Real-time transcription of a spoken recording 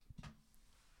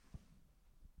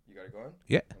You got it going?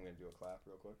 Yeah. I'm going to do a clap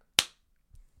real quick.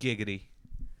 Giggity.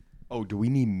 Oh, do we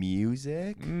need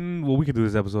music? Well, we could do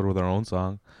this episode with our own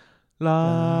song.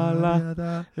 La la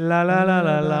la la la la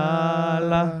la la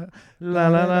la la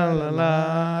la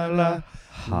la la.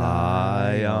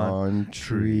 High on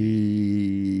trees.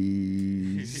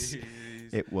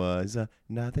 It was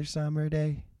another summer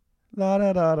day. La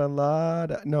da da da la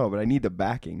da. No, but I need the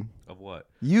backing. Of what?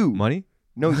 You. Money?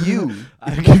 No, you.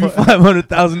 I give you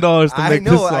 $500,000 to make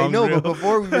this song. I know, real. but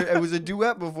before it was a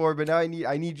duet before, but now I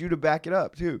need you to back it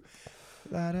up too.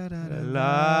 La da da da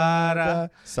la da.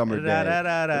 Summer day. Da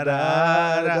da da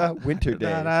da. Winter day.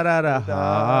 Da da da.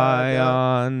 High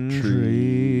on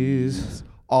trees.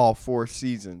 All 4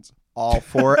 seasons. All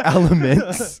 4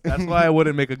 elements. That's why I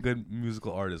wouldn't make a good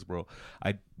musical artist, bro.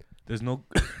 There's no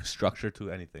structure to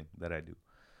anything that I do.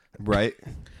 Right?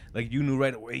 Like you knew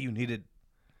right away you needed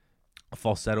a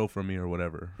falsetto from me or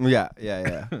whatever. Yeah.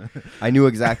 I knew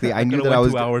exactly. I knew that I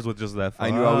was 2 hours with just that.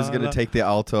 I knew I was gonna take the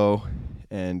alto,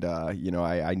 and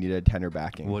I needed tenor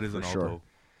backing. What is an alto? Sure.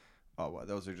 Oh, well,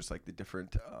 those are just like the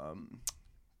different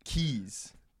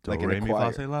keys. Do, like re, in a mi,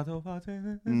 choir. fa, la, do, fa, te.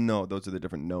 No, those are the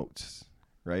different notes,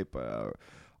 right? But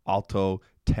alto,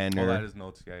 tenor. Oh, that is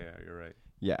notes. Yeah, you're right.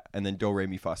 Yeah, and then do, re,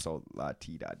 mi, fa, sol, la,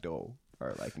 ti, da, do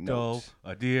are like Do, notes.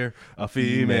 a deer, a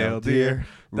female deer,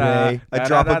 Ray, a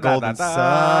drop of golden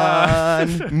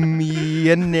sun, me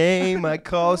a name I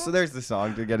call. So there's the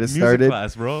song to get us Music started.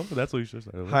 class, bro. That's what you should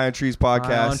start with. High on Trees podcast.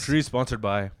 High on Trees, sponsored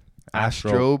by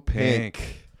Astro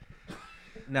Pink.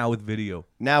 Now with video.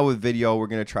 Now with video, we're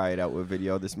going to try it out with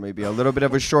video. This may be a little bit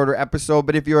of a shorter episode,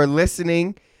 but if you are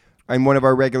listening, I'm one of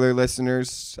our regular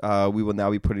listeners. We will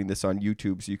now be putting this on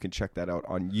YouTube, so you can check that out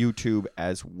on YouTube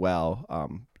as well.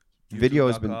 Video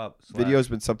has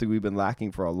been something we've been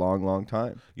lacking for a long, long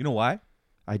time. You know why?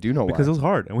 I do know Because it why. was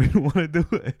hard and we didn't want to do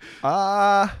it.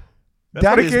 That's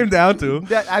what it came down to.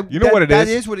 What it is? That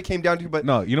is what it came down to. But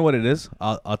No, you know what it is?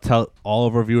 I'll tell all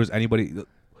of our viewers, anybody,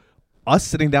 us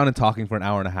sitting down and talking for an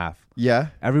hour and a half. yeah,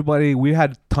 Everybody, we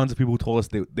had tons of people who told us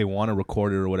they want to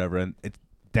record it or whatever, and it's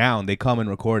down. They come and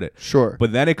record it. sure.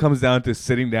 But then it comes down to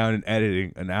sitting down and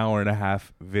editing an hour and a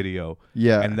half video.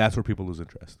 Yeah. And that's where people lose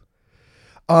interest.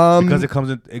 Because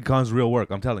it comes real work,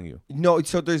 I'm telling you. No,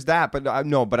 so there's that, but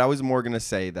but I was more gonna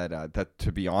say that that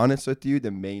to be honest with you,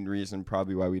 the main reason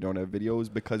probably why we don't have video is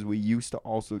because we used to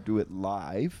also do it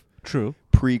live True.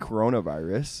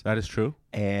 pre-coronavirus, That is true.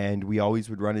 and we always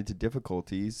would run into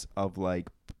difficulties of like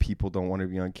people don't want to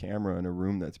be on camera in a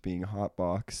room that's being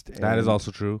hotboxed. That is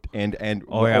also true. and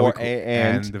Oh, yeah,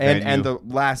 and the venue. the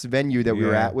last venue that we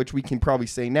were Yeah. at, which we can probably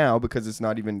say now because it's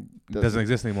not even Doesn't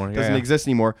exist anymore. doesn't exist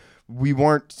anymore. We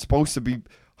weren't supposed to be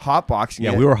hotboxing.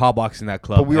 Yeah, it. we were hotboxing that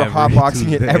club. But we were every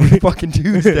hotboxing it Tuesday. every fucking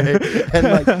Tuesday.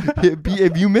 And like,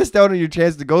 if you missed out on your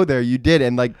chance to go there, you did.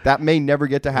 And like, that may never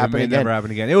get to happen It may again. never happen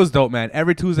again. It was dope, man.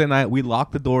 Every Tuesday night, we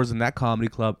locked the doors in that comedy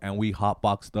club and we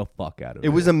hotboxed the fuck out of it. It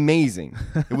was amazing.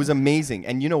 It was amazing.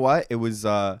 And you know what? It was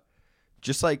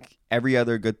just like every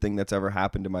other good thing that's ever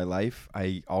happened in my life.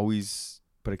 I always,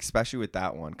 but especially with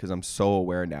that one, because I'm so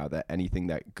aware now that anything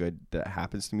that good that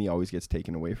happens to me always gets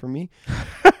taken away from me.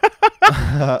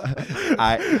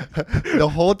 The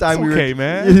whole time It's okay,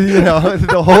 man.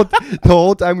 The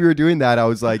whole time we were doing that, I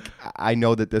was like, I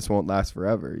know that this won't last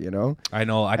forever. You know. I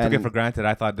know. I took And it for granted.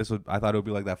 I thought it would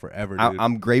be like that forever, dude.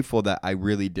 I'm grateful that I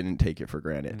really didn't take it for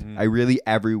granted. Mhm. I really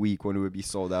every week when it would be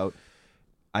sold out,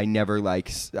 I never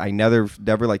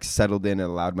settled in and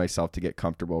allowed myself to get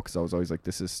comfortable because I was always like,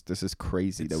 this is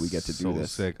crazy that we get to do so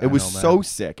this. sick. It I was know, so man.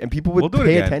 sick, and people would We'll do it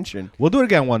pay again. attention. We'll do it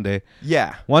again one day.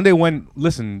 Yeah. One day when,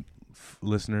 listen,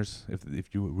 listeners,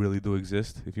 if you really do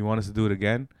exist, if you want us to do it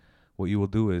again, what you will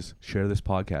do is share this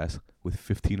podcast with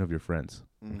 15 of your friends,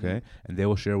 okay? And they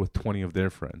will share with 20 of their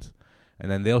friends.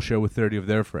 And then they'll share with 30 of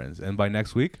their friends. And by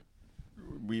next week,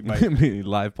 We might.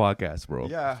 live podcast, bro.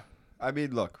 Yeah. I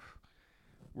mean, look,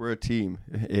 we're a team.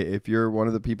 If you're one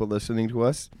of the people listening to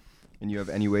us and you have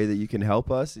any way that you can help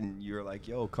us and you're like,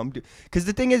 yo, come do. Because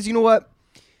the thing is, you know what?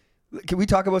 Can we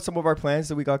talk about some of our plans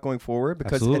that we got going forward?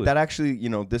 Because Absolutely. that actually,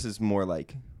 this is more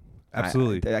like.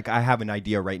 Absolutely. I have an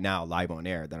idea right now live on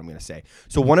air that I'm going to say.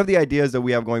 So one of the ideas that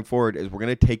we have going forward is we're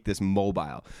going to take this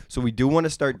mobile. So we do want to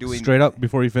start doing. Straight up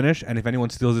before you finish, and if anyone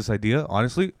steals this idea,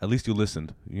 honestly, at least you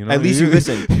listened. You know, At least you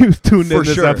listened. You tuned For in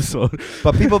this sure. episode.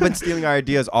 But people have been stealing our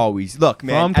ideas always. Look,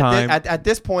 man, From at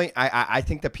this point, I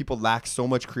think that people lack so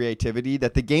much creativity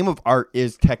that the game of art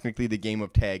is technically the game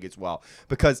of tag as well.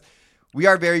 Because We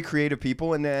are very creative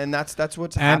people, and that's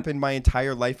what's happened my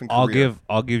entire life and career.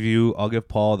 I'll give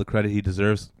Paul the credit he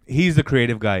deserves. He's the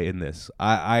creative guy in this.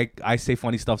 I say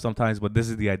funny stuff sometimes, but this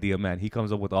is the idea, man. He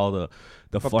comes up with all the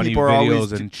funny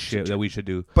videos and shit that we should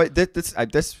do. But this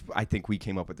I think we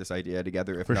came up with this idea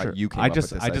together. If For not, sure. you came up with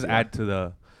this I just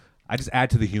idea. add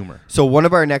to the humor. So one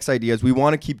of our next ideas, we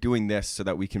want to keep doing this so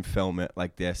that we can film it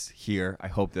like this here. I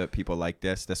hope that people like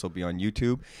this. This will be on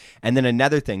YouTube. And then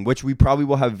another thing, which we probably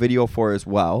will have video for as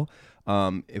well,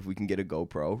 if we can get a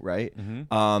GoPro, right?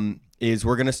 Mm-hmm. Is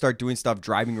we're going to start doing stuff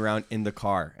driving around in the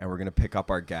car, and we're going to pick up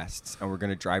our guests, and we're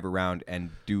going to drive around and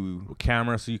do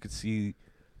camera so you could see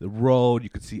the road, you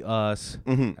could see us,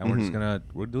 and we're just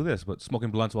we'll do this, but smoking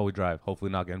blunts while we drive,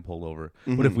 hopefully not getting pulled over.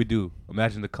 But if we do,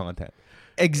 imagine the content.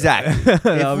 Exactly.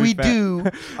 If we do,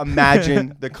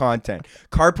 imagine the content.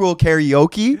 Carpool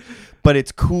karaoke, but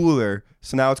it's cooler.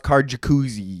 So now it's car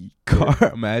jacuzzi.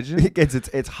 Imagine.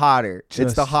 It's hotter.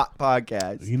 It's the hot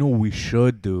podcast. You know what we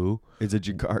should do? Is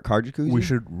it car jacuzzi? We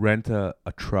should rent a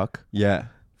truck. Yeah.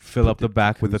 Fill up the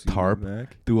back with a tarp.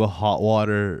 Do a hot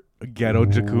water ghetto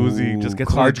jacuzzi. Just get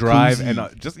to drive and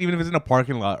just even if it's in a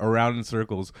parking lot, around in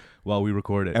circles while we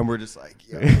record it. And we're just like,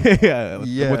 yeah,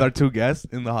 with our two guests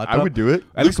in the hot tub. I would do it.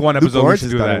 At least one episode we should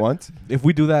do that. Once. If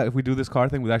we do this car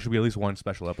thing, would actually be at least one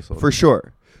special episode. For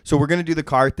sure. So we're gonna do the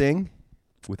car thing,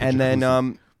 with and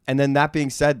then that being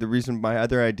said, the reason my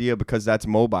other idea, because that's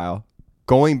mobile.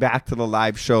 Going back to the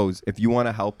live shows, if you want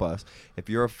to help us, if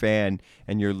you're a fan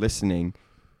and you're listening,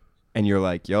 and you're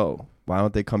like, yo, why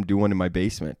don't they come do one in my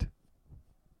basement?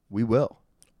 We will.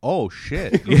 Oh,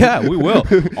 shit. Yeah, we will.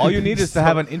 All you need is to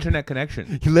have an internet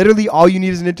connection. Literally, all you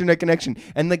need is an internet connection.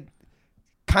 And, like,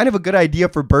 kind of a good idea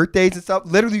for birthdays and stuff.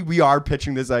 Literally, we are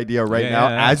pitching this idea right now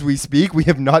as we speak. We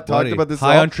have not talked about this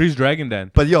High on Trees Dragon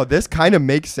Den. But, yo, this kind of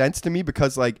makes sense to me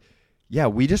because, like, yeah,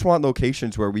 we just want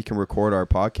locations where we can record our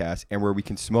podcast and where we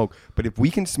can smoke. But if we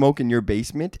can smoke in your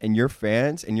basement and you're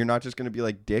fans and you're not just going to be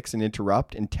like dicks and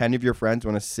interrupt and 10 of your friends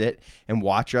want to sit and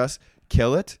watch us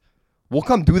kill it, we'll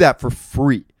come do that for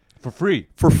free. For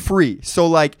free. So,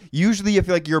 like, usually if,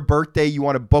 like, your birthday, you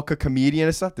want to book a comedian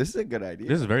and stuff, this is a good idea.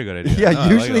 This is a very good idea. Yeah,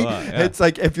 usually it's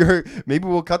like if you're, maybe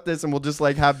we'll cut this and we'll just,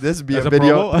 like, have this be as a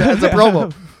video. As a promo.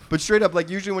 promo? But straight up, like,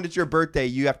 usually when it's your birthday,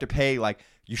 you have to pay, like,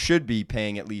 you should be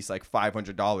paying at least like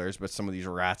 $500, but some of these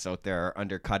rats out there are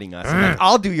undercutting us. Like,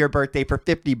 I'll do your birthday for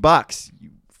 $50. You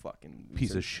fucking loser.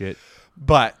 Piece of shit.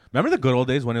 But remember the good old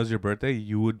days when it was your birthday?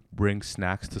 You would bring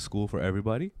snacks to school for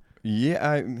everybody.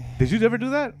 Yeah. Did you ever do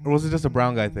that, or was it just a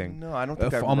brown guy thing? No, I don't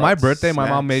think on my birthday, my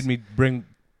mom made me bring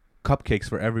cupcakes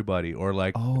for everybody, or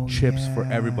like chips for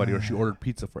everybody, or she ordered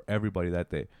pizza for everybody that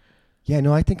day. Yeah,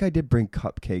 no, I think I did bring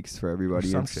cupcakes for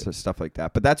everybody and stuff like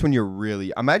that. But that's when you're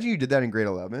really... Imagine you did that in grade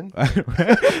 11.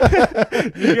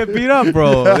 You get beat up,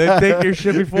 bro. They take your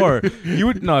shit before. You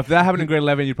would if that happened in grade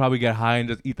 11, you'd probably get high and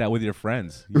just eat that with your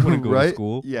friends. You wouldn't go to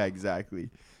school. Yeah, exactly.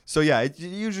 So, yeah, it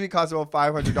usually costs about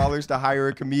 $500 to hire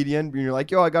a comedian. And you're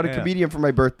like, yo, I got a comedian for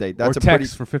my birthday. That's or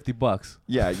text for $50.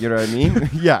 Yeah, you know what I mean?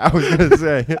 Yeah, I was going to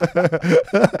say.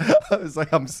 I was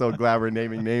like, I'm so glad we're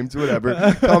naming names.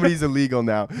 Whatever. Comedy's illegal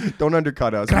now. Don't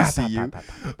undercut us. We see you.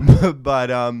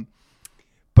 But,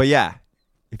 yeah,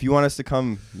 if you want us to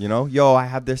come, yo, I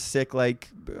have this sick, like,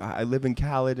 I live in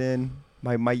Caledon.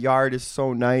 My yard is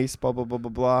so nice, blah, blah, blah, blah,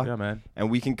 blah. Yeah, man.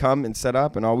 And we can come and set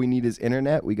up, and all we need is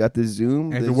internet. We got the Zoom.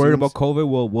 And if you're worried about COVID,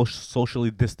 we'll socially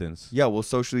distance. Yeah, we'll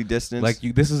socially distance. Like,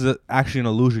 this is actually an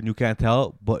illusion. You can't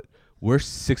tell, but we're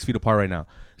 6 feet apart right now.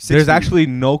 There's actually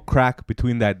no crack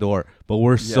between that door, but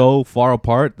we're so far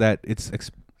apart that it's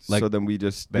like. So then we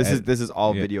just this is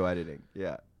all video editing.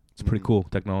 Yeah, it's pretty cool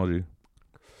technology.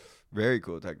 Very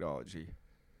cool technology.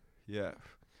 Yeah.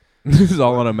 This is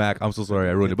all on a Mac. I'm so sorry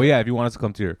I ruined it. But yeah, if you want us to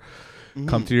come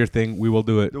to your thing, we will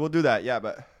do it. We'll do that. Yeah,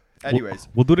 but anyways,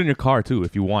 we'll do it in your car too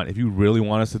if you want. If you really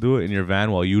want us to do it in your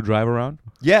van while you drive around.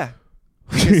 Yeah.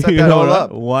 We can set that all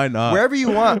up. Why not? Wherever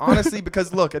you want, honestly,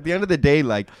 because look, at the end of the day,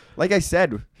 like I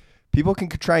said, people can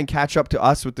try and catch up to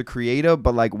us with the creative,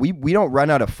 but like we don't run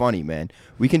out of funny, man.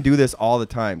 We can do this all the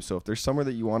time. So if there's somewhere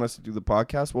that you want us to do the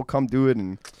podcast, we'll come do it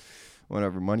and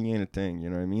whatever. Money ain't a thing, you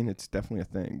know what I mean? It's definitely a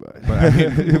thing, but I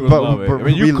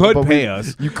mean, you could pay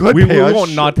us. You could pay us. We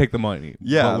won't not take the money.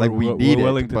 Yeah, like we're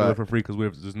willing to do it for free because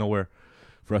there's nowhere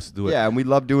for us to do it. Yeah, and we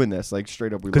love doing this, like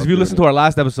straight up. Because if you listen to our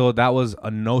last episode, that was a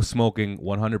no smoking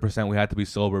 100%. We had to be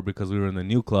sober because we were in the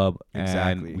new club,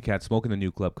 and we can't smoke in the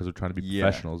new club because we're trying to be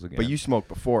professionals again. But you smoked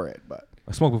before it, but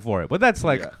I smoked before it. But that's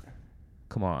like,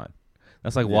 come on,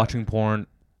 that's like watching porn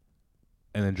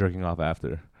and then jerking off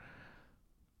after.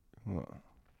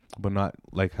 But not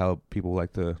like how people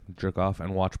like to jerk off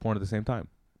and watch porn at the same time.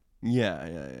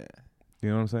 Yeah. You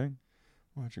know what I'm saying?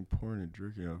 Watching porn and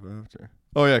jerking off after.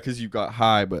 Oh yeah, because you got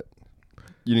high, but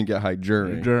you didn't get high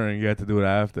during. During, you had to do it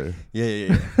after.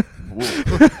 Yeah.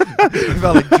 I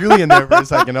felt like Julian there for a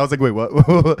second. I was like, wait, what?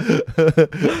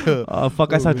 Oh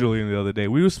fuck! I saw Julian the other day.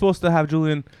 We were supposed to have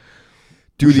Julian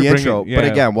do the intro, yeah. but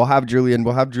again, we'll have Julian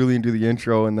do the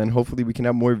intro, and then hopefully we can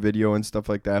have more video and stuff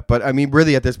like that. But I mean,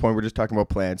 really, at this point, we're just talking about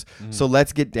plans. So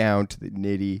let's get down to the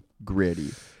nitty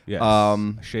gritty. Yes.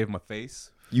 I shaved my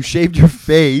face. You shaved your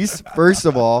face, first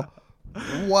of all.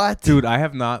 What? Dude, I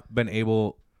have not been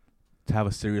able to have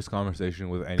a serious conversation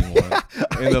with anyone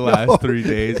in the last 3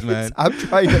 days, man. I'm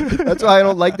trying to, that's why I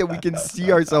don't like that we can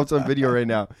see ourselves on video right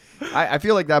now. I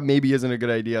feel like that maybe isn't a good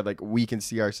idea. Like, we can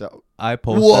see ourselves. I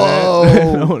posted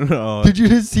Whoa. it. No. Did you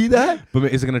just see that? But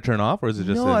is it going to turn off, or is it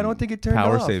just No, I don't think it turned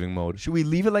power off. saving mode? Should we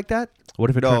leave it like that? What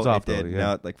if it turns off, it though? did. Yeah.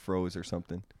 Now it like froze or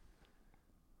something.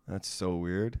 That's so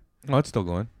weird. Oh, it's still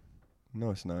going.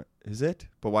 No, it's not. Is it?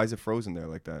 But why is it frozen there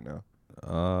like that now?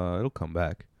 It'll come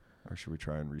back. Or should we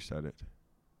try and reset it?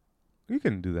 You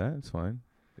can do that. It's fine.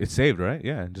 It's saved, right?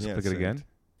 Yeah. Just Yeah, click it's it again. saved.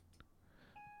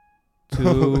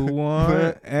 2,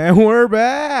 1, and we're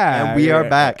back. And we are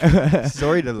back.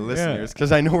 Sorry to the listeners,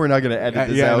 because I know we're not going to edit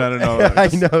this out. No. I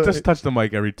Just, know. Just touch the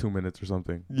mic every 2 minutes or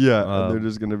something. Yeah, and they're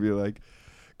just going to be like,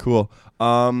 cool.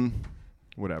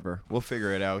 Whatever. We'll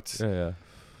figure it out. Yeah.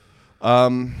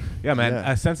 Yeah, Man.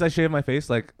 Yeah. Since I shaved my face,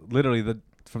 like literally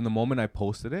from the moment I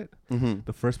posted it,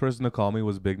 the first person to call me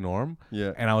was Big Norm.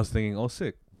 Yeah. And I was thinking, oh,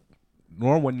 sick.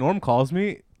 Norm, when Norm calls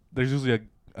me, there's usually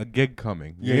a gig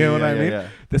coming. You know what I mean? Yeah.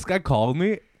 This guy called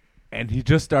me, and he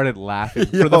just started laughing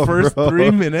for the first 3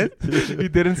 minutes. He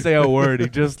didn't say a word. He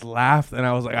just laughed, and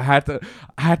I was like, I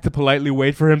had to politely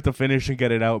wait for him to finish and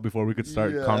get it out before we could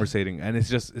start conversating. And it's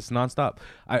nonstop.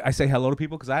 I say hello to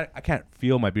people because I can't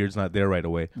feel my beard's not there right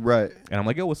away. Right. And I'm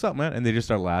like, yo, what's up, man? And they just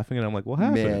start laughing, and I'm like, what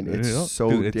happened? Man, it's so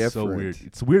Dude, different. It's so weird.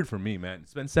 It's weird for me, man.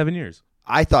 It's been 7 years.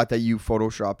 I thought that you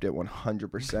photoshopped it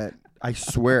 100%. I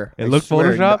swear. It looked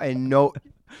Photoshopped? I know.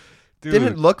 Dude.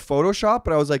 Didn't look Photoshop,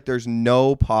 but I was like, there's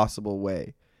no possible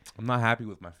way. I'm not happy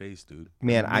with my face, dude.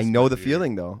 Man, I know the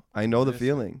feeling, though. I know the Yes.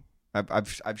 feeling.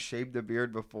 I've shaved the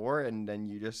beard before, and then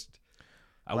you just...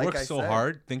 I Like worked I so said.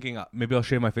 hard thinking maybe I'll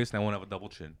shave my face and I won't have a double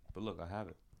chin. But look, I have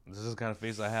it. This is the kind of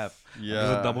face I have. Yeah. I'm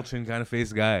just a double chin kind of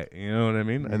face guy. You know what I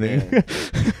mean? I Man.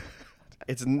 think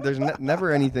There's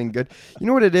never anything good. You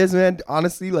know what it is, man?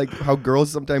 Honestly, like how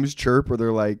girls sometimes chirp, or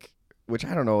they're like, which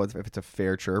I don't know if it's a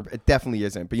fair chirp. It definitely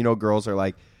isn't. But you know, girls are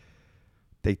like,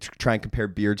 they try and compare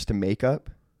beards to makeup.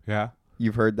 yeah,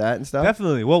 You've heard that and stuff.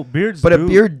 definitely. Well, beards, But do, a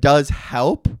beard does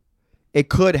help. It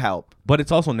could help. but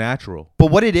it's also natural.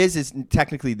 But what it is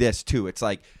technically this too. It's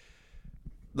like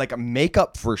a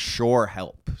makeup for sure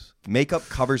helps. Makeup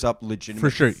covers up legitimate For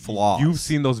sure. flaws. You've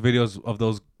seen those videos of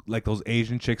those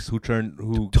Asian chicks who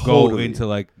go Totally. into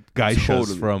like geishas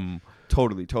Totally. from.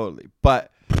 Totally.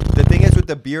 But the thing is with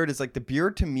the beard is like the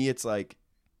beard to me, it's like,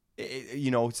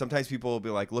 sometimes people will be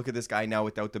like, look at this guy now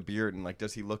without the beard, and like,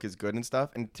 does he look as good and stuff?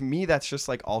 And to me, that's just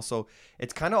like also,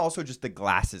 it's kind of also just the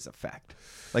glasses effect.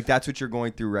 Like that's what you're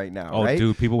going through right now, Oh, right?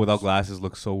 dude, people without glasses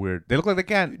look so weird. They look like they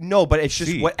can't. No, but it's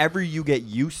just See. whatever you get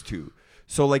used to.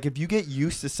 So like if you get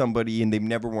used to somebody and they've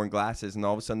never worn glasses and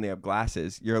all of a sudden they have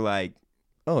glasses, you're like,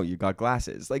 oh, you got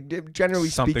glasses. Like generally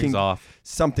Something's speaking, off.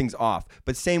 something's off.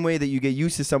 But same way that you get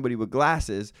used to somebody with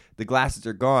glasses, the glasses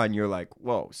are gone, you're like,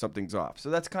 whoa, something's off. So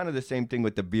that's kind of the same thing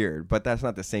with the beard, but that's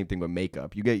not the same thing with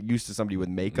makeup. You get used to somebody with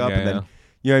makeup and then,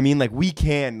 you know what I mean? Like we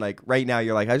can, like right now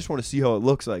you're like, I just want to see how it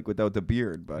looks like without the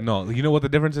beard. But No, you know what the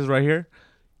difference is right here?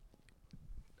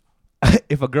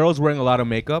 If a girl's wearing a lot of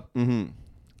makeup Mhm.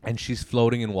 and she's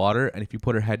floating in water, and if you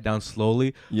put her head down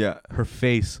slowly, Yeah. her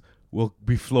face will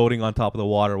be floating on top of the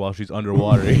water while she's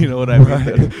underwater. You know what I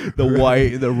mean? The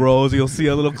white, the rose, you'll see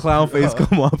a little clown face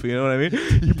come up. You know what I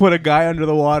mean? You put a guy under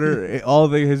the water,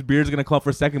 his beard's going to come up for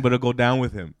a second, but it'll go down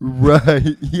with him.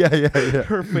 Right. Yeah.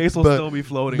 Her face will But, still be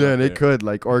floating. Man, up it there. could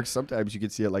like, or sometimes you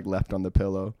could see it like left on the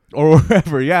pillow. Or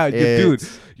wherever. Yeah, dude.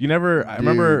 It's- You never. I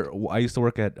remember I used to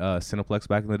work at Cineplex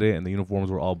back in the day, and the uniforms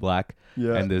were all black.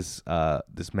 Yeah. And this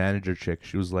manager chick,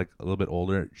 she was like a little bit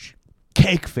older.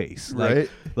 Cake face, Right.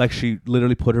 Like she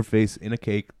literally put her face in a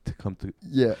cake to come to.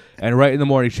 Yeah. And right in the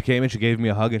morning, she came in, she gave me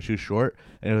a hug, and she was short,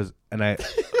 and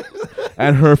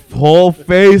and her whole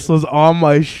face was on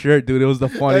my shirt, dude. It was the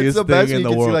funniest That's the best. thing in You the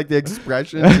can world. see like the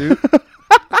expression too.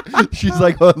 She's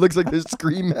like, oh, it looks like this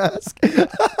scream mask.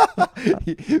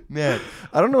 Man,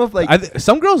 I don't know if like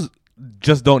Some girls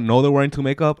just don't know they're wearing too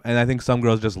makeup, and I think some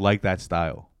girls just like that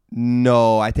style.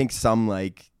 no, I think some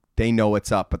like they know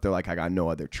what's up, but they're like, I got no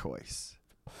other choice.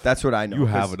 That's what I know. You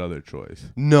have another choice.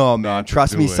 No, man. Not to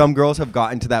Trust do me, it. some girls have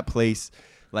gotten to that place,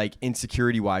 like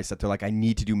insecurity-wise, that they're like, I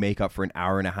need to do makeup for an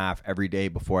hour and a half every day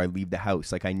before I leave the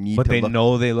house. Like, I need But to they look.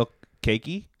 know they look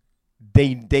cakey.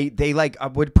 They like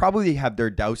would probably have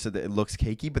their doubts that it looks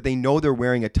cakey, but they know they're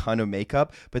wearing a ton of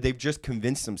makeup, but they've just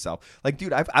convinced themselves. Like,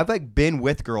 dude, I've like been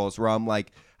with girls where I'm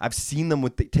like, I've seen them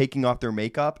with taking off their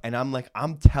makeup, and I'm like,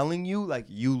 I'm telling you, like,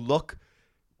 you look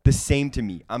the same to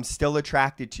me. I'm still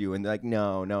attracted to you. And they're like,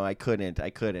 no, I couldn't.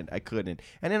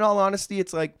 And in all honesty,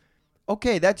 it's like,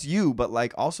 okay, that's you, but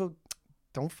like also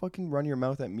don't fucking run your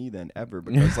mouth at me then ever,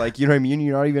 because like, you know what I mean?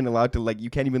 You're not even allowed to, like, you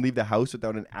can't even leave the house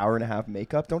without an hour and a half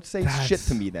makeup. Don't say shit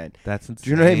to me then. That's insane. Do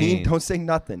you know what I mean? Don't say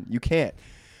nothing. You can't.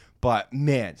 But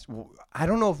man, I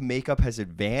don't know if makeup has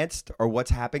advanced or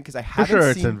what's happened, because I For haven't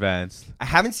sure, seen it's advanced. I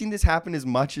haven't seen this happen as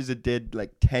much as it did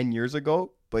like 10 years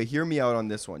ago. But hear me out on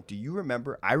this one. Do you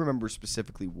remember? I remember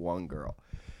specifically one girl.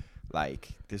 Like,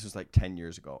 this was like 10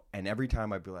 years ago. And every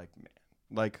time I'd be like, man,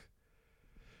 like,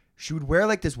 she would wear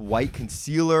like this white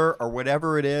concealer or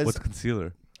whatever it is. What's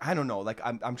concealer? I don't know. Like,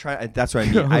 I'm trying. That's what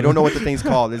I mean. I don't know what the thing's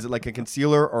called. Is it like a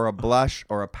concealer or a blush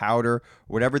or a powder?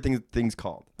 Whatever thing's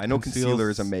called. I know concealer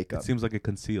is a makeup. It seems like it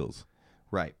conceals.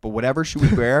 Right. But whatever she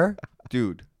would wear,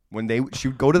 dude, she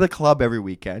would go to the club every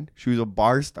weekend. She was a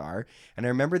bar star. And I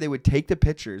remember they would take the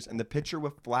pictures, and the picture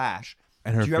would flash.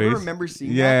 And her Do you face? ever remember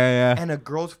seeing that? Yeah. And a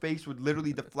girl's face would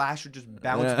literally, the flash would just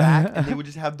bounce back, and they would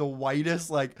just have the whitest,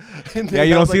 like. Yeah,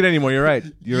 you don't see it anymore. You're right.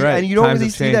 You're right. And you don't Times really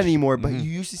have see that changed. anymore, but you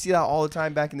used to see that all the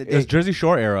time back in the It was day. Jersey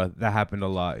Shore era that happened a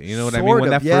lot. You know what I mean? Sort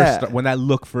When of, that yeah. when that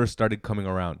look first started coming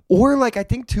around. Or like, I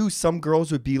think too, some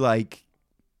girls would be like,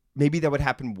 maybe that would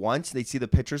happen once. They'd see the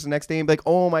pictures the next day and be like,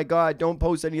 oh my God, don't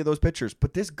post any of those pictures.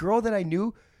 But this girl that I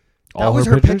knew, that All was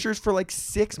her her pictures? pictures for like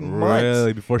 6 months.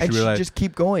 Really? Before she and realized. just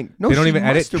keep going. No, They don't she even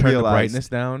edit, must have turn the realized. brightness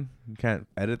down. You can't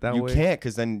edit that You way. can't,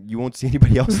 because then you won't see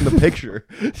anybody else in the picture.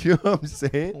 You know what I'm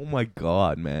saying? Oh my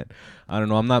God, man. I don't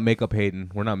know. I'm not makeup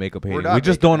hating. We're not makeup hating. not We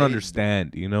just makeup don't hating.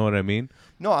 understand. You know what I mean?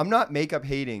 No, I'm not makeup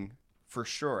hating for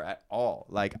sure at all.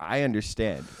 Like, I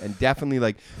understand. And definitely,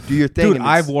 like, do your thing. Dude, and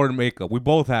I've worn makeup. We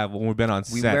both have when we've been on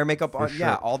we set. wear makeup for on,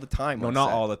 sure. all the time. No, on not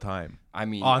set. all the time. I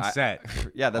mean, On set.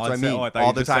 Yeah, that's On what I set. mean. Oh, I thought all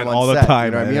you the just time said on all the set. time,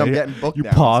 You know what I mean? man. I'm getting booked You now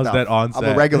and paused stuff. that on I'm a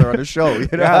set. regular on the show. You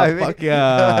know Yeah, what I mean? fuck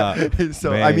yeah.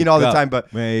 So I mean all the time,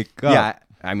 but makeup. yeah,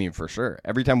 I mean for sure.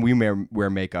 Every time we wear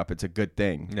makeup, it's a good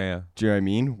thing. Yeah. Do you know what I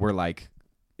mean? We're like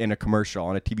in a commercial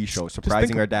on a TV show, surprising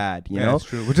think our dad. You Yeah, know, that's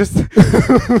true. We're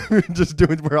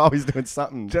just we're always doing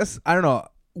something. I don't know.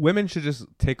 Women should just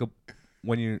take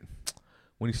when you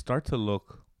start to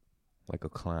look like a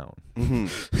clown.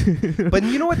 Mm-hmm. But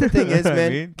you know what the thing is, I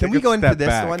man? mean, Can take we a go into step this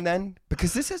back. one then?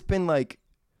 Because this has been like,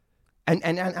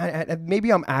 and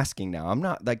maybe I'm asking now. I'm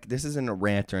not like, this isn't a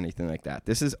rant or anything like that.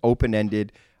 This is open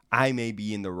ended. I may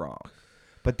be in the wrong,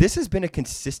 but this has been a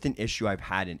consistent issue I've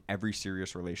had in every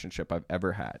serious relationship I've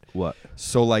ever had. What?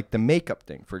 So like the makeup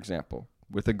thing, for example,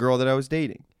 with a girl that I was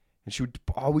dating, and she would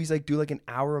always like do like an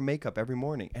hour of makeup every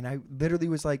morning, and I literally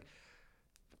was like,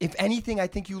 if anything, I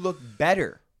think you look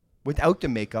better without the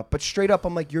makeup. But straight up,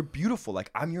 I'm like, you're beautiful.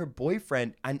 Like, I'm your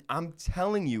boyfriend, and I'm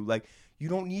telling you, like, you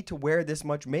don't need to wear this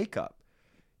much makeup.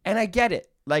 And I get it.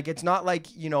 Like, it's not like,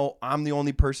 you know, I'm the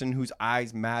only person whose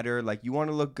eyes matter. Like, you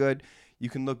want to look good, you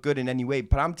can look good in any way.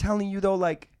 But I'm telling you, though,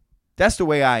 like, that's the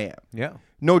way I am. Yeah.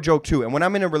 No joke, too. And when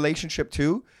I'm in a relationship,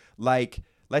 too, like,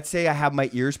 let's say I have my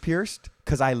ears pierced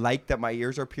because I like that my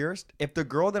ears are pierced. If the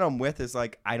girl that I'm with is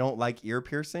like, I don't like ear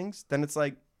piercings, then it's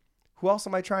like, who else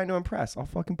am I trying to impress? I'll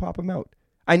fucking pop them out.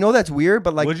 I know that's weird,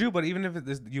 but like, would you? But even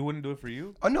if you wouldn't do it for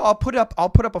you. oh no, I'll put up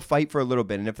a fight for a little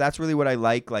bit, and if that's really what I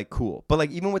like, cool. But like,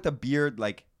 even with a beard,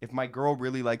 like, if my girl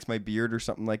really likes my beard or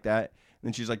something like that,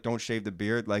 then she's like, don't shave the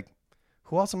beard. Like,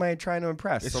 who else am I trying to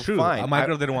impress? It's so true. Fine. My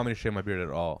girl didn't want me to shave my beard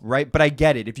at all. Right, but I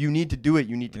get it. If you need to do it,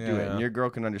 you need to do it, Yeah. and your girl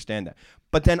can understand that.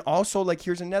 But then also, like,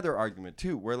 here's another argument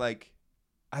too, where like,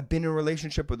 I've been in a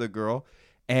relationship with a girl,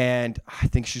 and I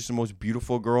think she's the most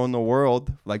beautiful girl in the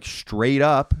world, like straight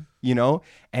up, you know.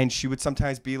 And she would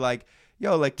sometimes be like,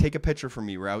 yo, like, take a picture for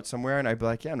me. We're out somewhere, and I'd be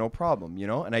like, yeah, no problem, you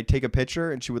know. And I'd take a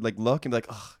picture, and she would like look and be like,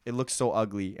 ugh, it looks so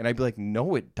ugly, and I'd be like,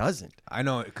 no, it doesn't. I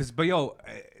know, but yo,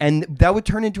 And that would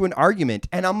turn into an argument.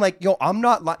 And I'm like, yo, I'm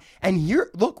not lying. And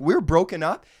here, look, we're broken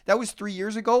up. That was 3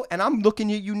 years ago. And I'm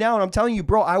looking at you now, and I'm telling you,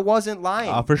 bro, I wasn't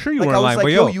lying. For sure you like, weren't I was lying, like,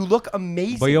 but yo, yo, you look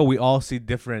amazing. But yo, we all see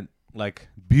different. Like,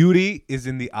 beauty is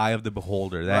in the eye of the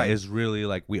beholder. That is Right. really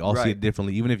like, we all see Right. it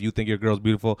differently. Even if you think your girl's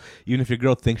beautiful, even if your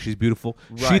girl thinks she's beautiful,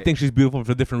 she Right. thinks she's beautiful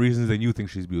for different reasons than you think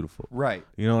she's beautiful. Right.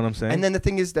 You know what I'm saying? And then the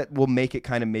thing is that will make it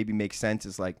kind of maybe make sense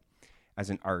is like, as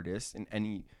an artist in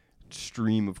any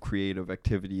stream of creative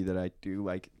activity that I do.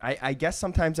 Like, I guess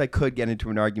sometimes I could get into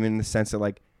an argument in the sense that,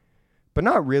 like, but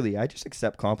not really. I just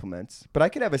accept compliments. But I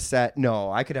could have a set.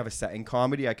 No, I could have a set in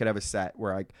comedy. I could have a set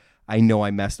where I know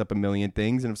I messed up a million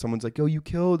things, and if someone's like, "Yo, you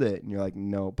killed it," and you're like,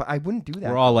 "No," but I wouldn't do that.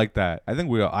 We're all like that. I think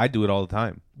I do it all the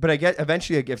time. But I get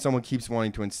eventually, like, if someone keeps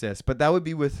wanting to insist, but that would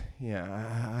be with,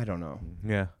 I don't know.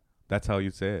 Yeah, that's how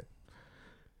you say it.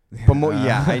 But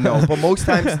yeah, I know. But most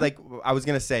times, like, I was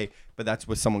gonna say, but that's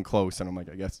with someone close, and I'm like,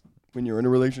 I guess when you're in a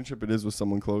relationship, it is with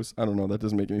someone close. I don't know. That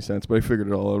doesn't make any sense, but I figured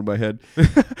it all out in my head.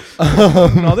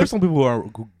 No, there's some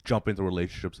people who jump into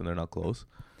relationships and they're not close.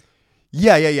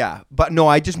 Yeah. But no,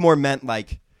 I just more meant,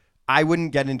 like, I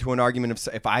wouldn't get into an argument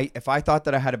if I thought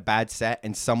that I had a bad set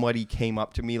and somebody came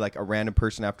up to me, like a random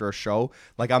person after a show.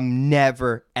 Like, I'm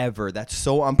never ever. That's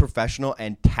so unprofessional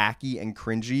and tacky and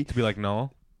cringy. To be like,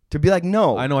 no. To be like,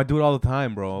 no. I know, I do it all the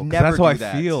time, bro. 'Cause Never that's how I do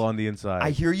that. feel on the inside.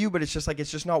 I hear you, but it's just like, it's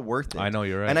just not worth it. I know,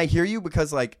 you're right. And I hear you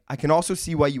because, like, I can also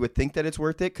see why you would think that it's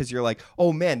worth it, because you're like,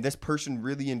 oh man, this person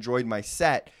really enjoyed my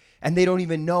set, and they don't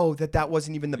even know that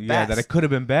wasn't even the best. Yeah, that it could have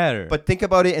been better. But think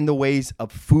about it in the ways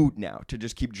of food now, to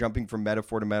just keep jumping from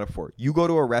metaphor to metaphor. You go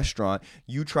to a restaurant,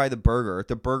 you try the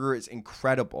burger is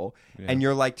incredible, and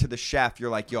you're like, to the chef, you're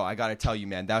like, yo, I gotta tell you,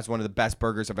 man, that was one of the best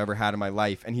burgers I've ever had in my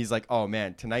life. And he's like, oh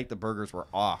man, tonight the burgers were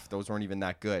off. Those weren't even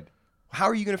that good. How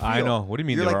are you gonna feel? I know. What do you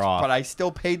mean you're they like, were off? but I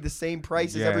still paid the same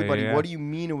price as everybody. Yeah. What do you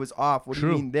mean it was off? What do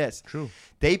you mean this? True.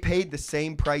 They paid the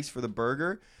same price for the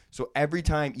burger. So every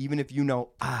time, even if you know,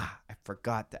 I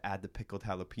forgot to add the pickled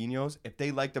jalapenos, if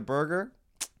they like the burger,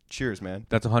 cheers, man.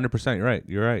 That's 100%. You're right.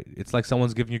 You're right. It's like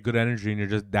someone's giving you good energy and you're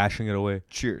just dashing it away.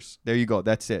 Cheers. There you go.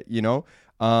 That's it, you know?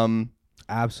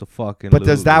 Absolutely. But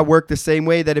does that work the same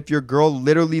way that if your girl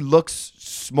literally looks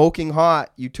smoking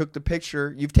hot, you took the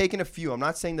picture, you've taken a few, I'm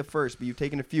not saying the first, but you've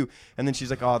taken a few, and then she's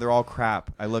like, oh, they're all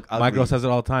crap. I look ugly. My girl says it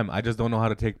all the time. I just don't know how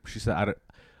to take, she said,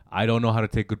 I don't know how to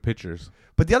take good pictures.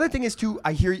 But the other thing is, too,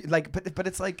 I hear, like, but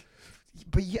it's like,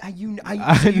 but yeah, I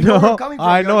know. know. Where I'm coming from.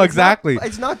 I know, like, exactly.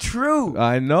 It's not true.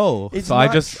 I know. It's so not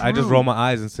I just true. roll my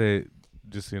eyes and say,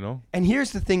 just, you know. And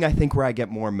here's the thing I think where I get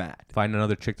more mad. Find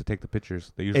another chick to take the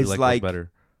pictures. They usually It's like those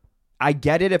better. I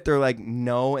get it if they're like,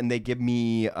 no, and they give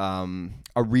me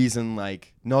a reason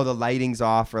like, no, the lighting's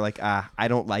off, or like, I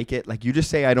don't like it. Like, you just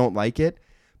say I don't like it.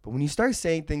 But when you start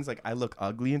saying things like I look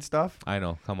ugly and stuff. I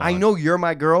know. Come on. I know you're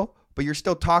my girl, but you're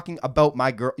still talking about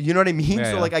my girl. You know what I mean?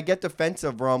 Yeah, so, yeah. like, I get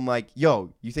defensive where I'm like,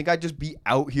 yo, you think I'd just be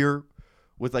out here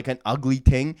with, like, an ugly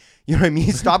thing? You know what I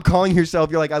mean? Stop calling yourself.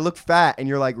 You're like, I look fat. And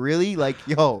you're like, really? Like,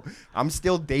 yo, I'm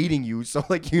still dating you. So,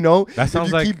 like, you know, That sounds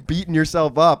if you like, keep beating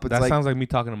yourself up, it's that like, sounds like me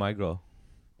talking to my girl.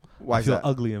 why I is feel that?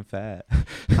 ugly and fat.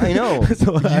 I know.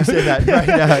 So You say that right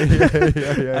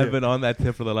now. Yeah. I've been on that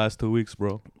tip for the last 2 weeks,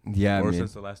 bro. Yeah, Or man.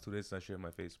 since the last 2 days since I shaved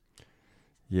my face.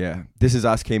 Yeah. This Is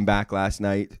Us came back last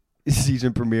night.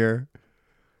 Season premiere.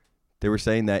 They were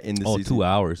saying that in the season. 2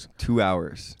 hours. 2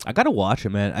 hours. I gotta watch it,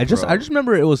 man. I just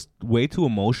remember it was way too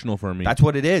emotional for me. That's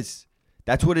what it is.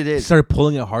 That's what it It is. started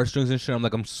pulling at heartstrings and shit. I'm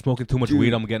like, I'm smoking too much Dude.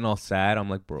 weed. I'm getting all sad. I'm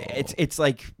like, bro. It's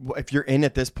like, if you're in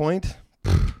at this point.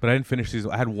 But I didn't finish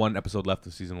season. I had one episode left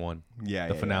of season 1. Yeah.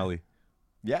 The finale.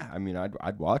 Yeah. I mean,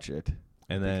 I'd watch it.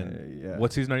 And then, yeah.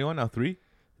 what season are you on now? 3?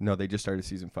 No, they just started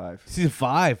season 5. Season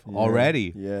 5 Yeah,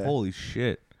 already. yeah. Holy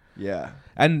shit. Yeah.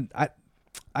 And I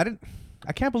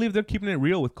can't believe they're keeping it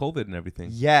real with COVID and everything.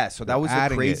 Yeah. So that was a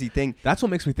Adding crazy thing. That's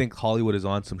what makes me think Hollywood is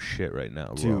on some shit right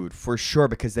now, bro. Dude, for sure.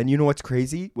 Because then you know what's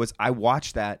crazy was I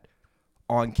watched that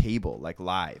on cable, like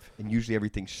live, and usually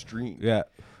everything's streamed. Yeah.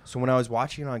 So when I was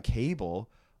watching it on cable,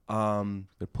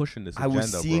 They're pushing this I agenda,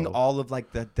 was seeing bro. all of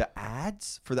like the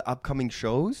ads for the upcoming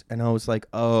shows, and I was like,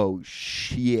 oh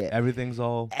shit. Everything's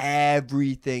all...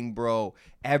 Everything, bro.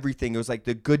 Everything. It was like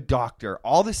The Good Doctor.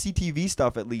 All the CTV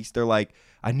stuff, at least, they're like,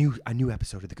 a new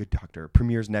episode of The Good Doctor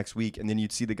premieres next week, and then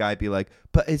you'd see the guy be like,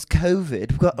 but it's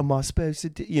COVID. What am I supposed to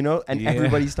do? You know? And Yeah.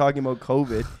 everybody's talking about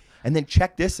COVID. And then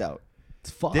check this out.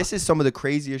 It's fucked. This is some of the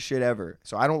craziest shit ever.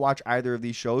 So I don't watch either of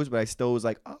these shows, but I still was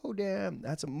like, oh, damn,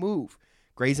 that's a move.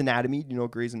 Grey's Anatomy. Do you know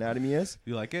what Grey's Anatomy is?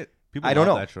 You like it? People I don't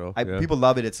love know. that show. People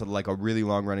love it. It's like a really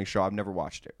long running show. I've never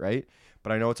watched it, right?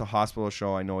 But I know it's a hospital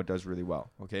show. I know it does really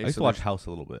well. Okay. I used to watch House a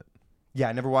little bit. Yeah,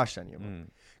 I never watched any of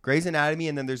them. Grey's Anatomy,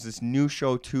 and then there's this new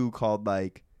show too called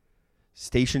like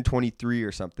Station 23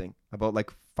 or something about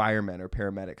like firemen or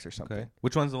paramedics or something. Okay.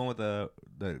 Which one's the one with the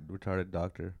retarded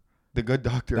doctor? The Good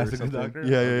Doctor. That's or the Good something. Doctor?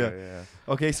 Yeah. Yeah.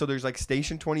 Okay, so there's like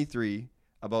Station 23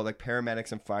 about like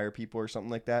paramedics and fire people or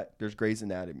something like that. There's Grey's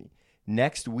Anatomy.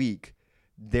 Next week,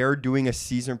 they're doing a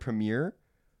season premiere,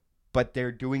 but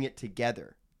they're doing it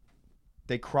together.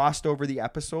 They crossed over the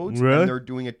episodes, Really? and they're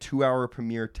doing a 2-hour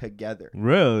premiere together.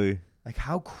 Really? Like,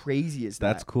 how crazy is that?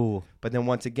 That's cool. But then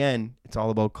once again, it's all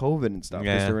about COVID and stuff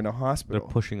because Yeah. they're in a They're hospital.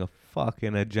 pushing a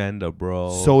fucking agenda,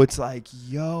 bro. So it's like,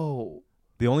 yo.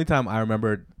 The only time I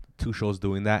remember 2 shows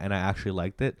doing that and I actually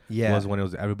liked it was when it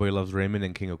was Everybody Loves Raymond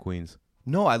and King of Queens.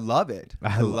 No, I love it.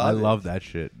 I love that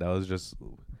shit. That was just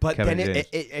But Kevin then James.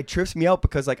 it trips me out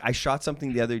because, like, I shot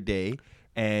something the other day,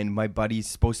 and my buddy's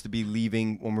supposed to be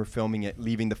leaving when we're filming it,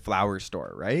 leaving the flower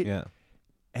store, right? Yeah.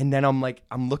 And then I'm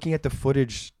looking at the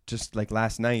footage just like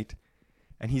last night,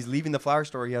 and he's leaving the flower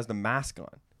store. He has the mask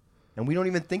on, and we don't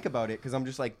even think about it because I'm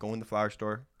just like, go in the flower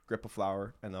store, grip a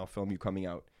flower, and I'll film you coming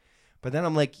out. But then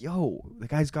I'm like, yo, the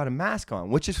guy's got a mask on,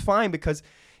 which is fine because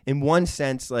in one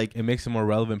sense, like, It makes it more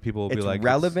relevant. People will be it's like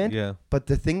relevant. Yeah. But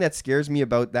the thing that scares me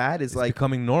about that is It's like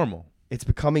becoming normal. it's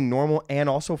becoming normal. And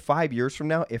also 5 years from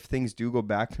now, if things do go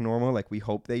back to normal, like we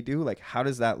hope they do, like how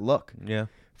does that look? Yeah.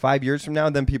 5 years from now,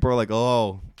 then people are like,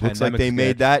 oh, looks like Pandemic they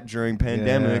made sketch. that during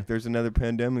pandemic. Yeah. There's another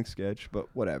pandemic sketch, but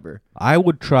whatever. I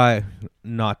would try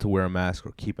not to wear a mask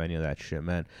or keep any of that shit,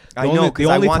 man. I know, because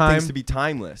I want things to time- be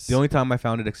timeless. The only time I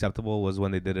found it acceptable was when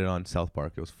they did it on South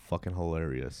Park. It was fucking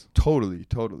hilarious. Totally.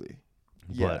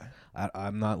 Yeah. But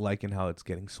I'm not liking how it's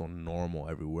getting so normal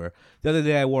everywhere. The other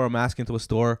day I wore a mask into a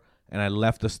store and I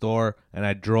left the store and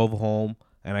I drove home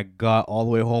and I got all the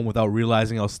way home without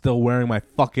realizing I was still wearing my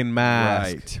fucking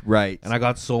mask. Right. And I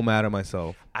got so mad at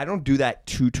myself. I don't do that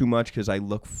too much because I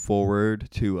look forward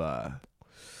to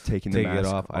taking the Taking it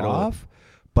mask off. I don't- off.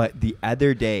 But the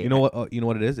other day, You know what? You know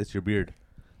what it is? It's your beard.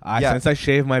 Yeah. Since I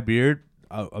shaved my beard,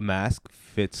 a mask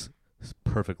fits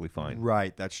perfectly fine.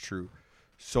 Right, that's true.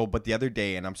 So, but the other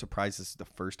day, and I'm surprised this is the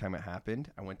first time it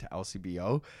happened, I went to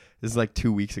LCBO. This is like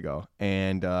 2 weeks ago,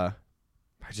 and I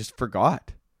just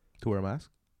forgot. To wear a mask?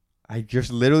 I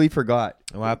just literally forgot.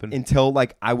 What happened? Until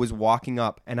like I was walking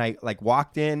up, and I like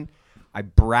walked in, I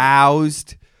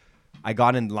browsed, I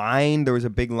got in line. There was a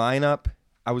big lineup.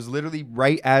 I was literally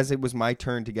right as it was my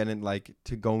turn to get in, like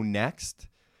to go next.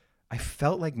 I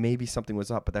felt like maybe something was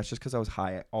up, but that's just because I was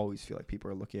high. I always feel like people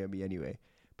are looking at me anyway.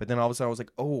 But then all of a sudden I was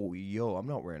like, oh, yo, I'm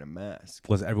not wearing a mask.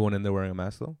 Was everyone in there wearing a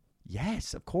mask though?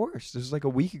 Yes, of course. This was like a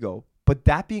week ago. But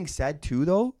that being said too,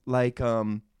 though, like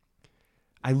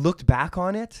I looked back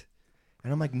on it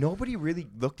and I'm like, nobody really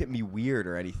looked at me weird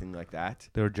or anything like that,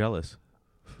 They were jealous.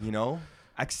 you know,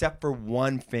 except for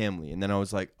one family. And then I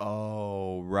was like,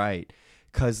 oh, right.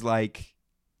 Because like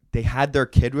they had their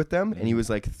kid with them and he was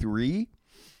like 3.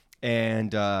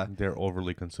 And They're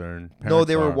overly concerned. no, Parents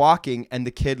they were are. walking and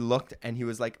the kid looked and he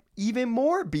was like, even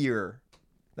more beer.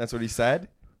 That's what he said.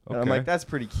 And I'm Okay. like, that's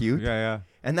pretty cute. Yeah.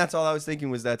 And that's all I was thinking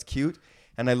was that's cute.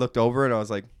 And I looked over and I was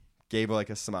like, gave her like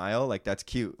a smile. Like, that's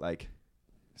cute. Like,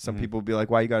 some people would be like,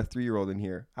 why you got a 3-year-old in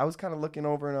here? I was kind of looking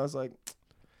over and I was like,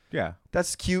 Yeah.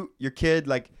 that's cute. Your kid,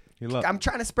 like, You look. I'm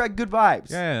trying to spread good vibes.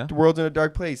 Yeah. The world's in a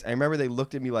dark place. I remember they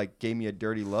looked at me like, gave me a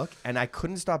dirty look. And I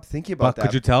couldn't stop thinking about But that.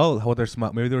 could you tell how they're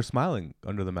smiling? Maybe they were smiling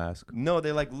under the mask. No,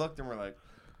 they like looked and were like,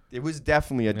 it was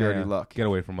definitely a dirty Yeah. look. Get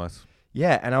away from us.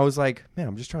 Yeah, and I was like, man,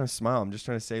 I'm just trying to smile. I'm just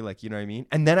trying to say, like, you know what I mean?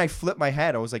 And then I flipped my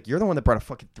head. I was like, you're the one that brought a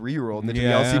fucking 3-year-old into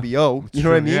Yeah. the LCBO. You know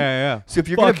what I mean? Yeah. So if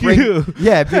you're Fuck gonna bring, you.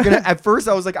 yeah, if you're gonna, at first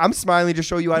I was like, I'm smiling to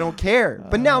show you I don't care,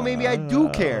 but now maybe I do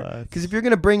care, because if you're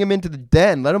gonna bring him into the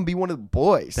den, let him be one of the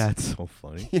boys. That's so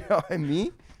funny. You know what I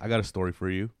mean? I got a story for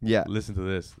you. Yeah. Listen to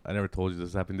this. I never told you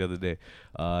this happened the other day.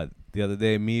 The other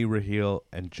day, me, Raheel,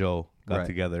 and Joe got Right.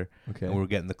 together, Okay. and we were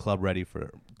getting the club ready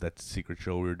for that secret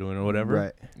show we were doing or whatever.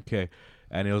 Right. Okay.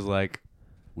 And it was like,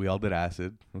 we all did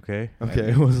acid. Okay. Okay. And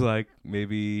it was like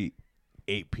maybe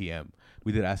 8 p.m.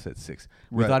 We did acid at 6.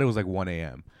 We Right. thought it was like 1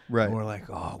 a.m. Right. And we're like,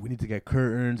 oh, we need to get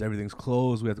curtains. Everything's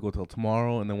closed. We have to go till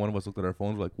tomorrow. And then one of us looked at our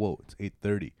phones. We're like, whoa, it's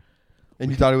 8:30. And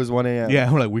you thought it was 1 a.m.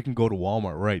 Yeah, we're like, we can go to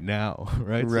Walmart right now,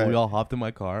 right? So Right. we all hopped in my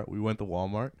car. We went to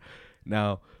Walmart.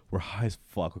 Now we're high as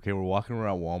fuck. Okay, we're walking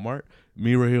around Walmart.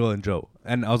 Me, Raheel, and Joe.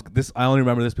 And I only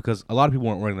remember this because a lot of people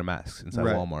weren't wearing their masks inside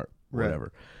Right. Walmart, Right.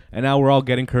 whatever. And now we're all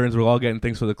getting curtains. We're all getting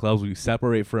things for the clubs. We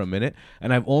separate for a minute.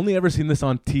 And I've only ever seen this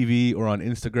on TV or on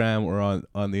Instagram or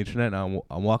on the internet. And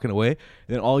I'm walking away. And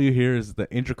then all you hear is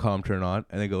the intercom turn on.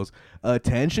 And it goes,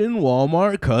 attention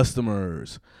Walmart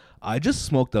customers. I just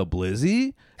smoked a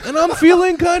blizzy and I'm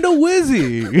feeling kind of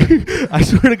wizzy. I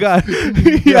swear to God.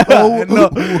 Yeah, No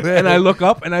way. And I look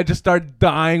up and I just start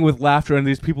dying with laughter. And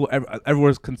these people,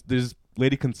 everyone's, there's this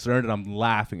lady concerned and I'm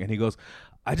laughing. And he goes,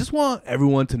 I just want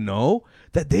everyone to know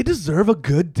that they deserve a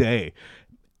good day.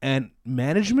 And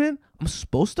management, I'm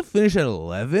supposed to finish at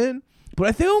 11, but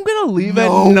I think I'm going to leave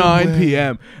No at 9 way.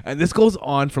 p.m. And this goes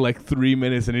on for like 3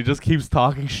 minutes and he just keeps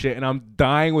talking shit and I'm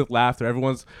dying with laughter.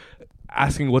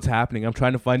 asking what's happening. I'm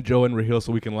trying to find Joe and Raheel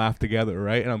so we can laugh together,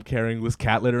 right? And I'm carrying this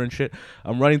cat litter and shit.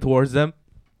 I'm running towards them,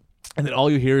 and then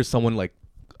all you hear is someone like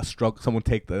someone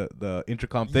take the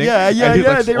intercom thing. Yeah. And he's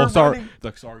like, They were sorry. running. He's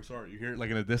like, sorry. You hear it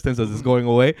like in the distance as it's going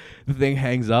away. The thing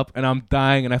hangs up, and I'm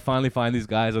dying. And I finally find these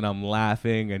guys, and I'm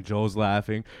laughing, and Joe's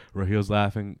laughing, Raheel's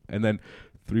laughing, and then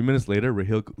 3 minutes later,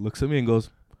 Raheel looks at me and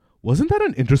goes, "Wasn't that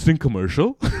an interesting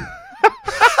commercial?"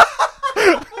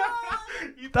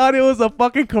 He thought it was a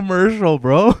fucking commercial,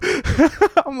 bro.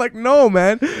 I'm like, no,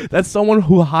 man. That's someone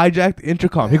who hijacked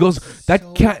intercom. He goes, that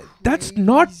so can't. That's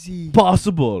not crazy.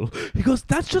 possible. He goes,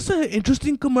 that's just an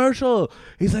interesting commercial.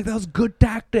 He's like, that was good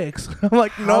tactics. I'm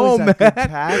like, How no, is man. that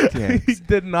good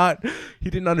tactics? He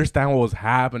didn't understand what was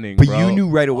happening. But bro. you knew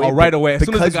right away. Oh, right away. As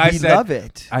soon as the because guy we said, love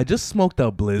it. I just smoked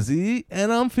a blizzy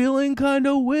and I'm feeling kind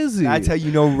of wizzy. That's how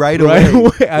you know right Right away.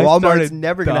 away, I Walmart's started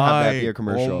never gonna have that be a dying.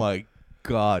 commercial. Oh my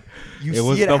god. You It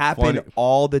was see it the happen funny-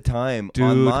 all the time Dude.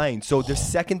 online. So the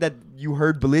second that you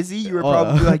heard Blizzy, you were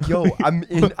probably like, "Yo, I'm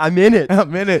in it. I'm in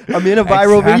it. I'm in a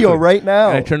viral video right now."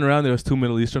 And I turned around, there was two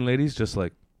Middle Eastern ladies just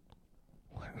like,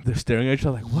 they're staring at each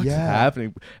other like, what's Yeah.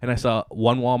 happening? And I saw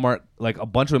one Walmart, like a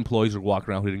bunch of employees were walking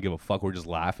around who didn't give a fuck, were just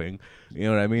laughing. You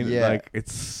know what I mean? Yeah. Like,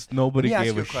 it's, nobody Let me ask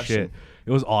gave you a a question. shit.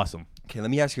 It was awesome. Okay, let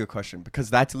me ask you a question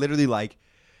because that's literally like,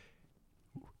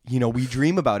 we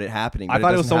dream about it happening. I But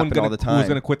thought it was doesn't someone happen all the who was time.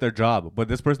 going to quit their job, but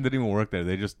this person didn't even work there.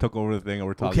 They just took over the thing and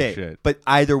were talking Okay, shit. but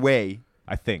either way,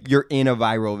 I think. you're in a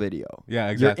viral video. Yeah,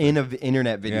 exactly. You're in an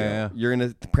internet video. Yeah. You're in a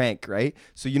prank, right?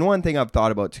 So one thing I've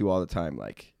thought about too all the time,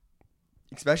 like,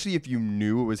 especially if you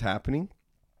knew it was happening,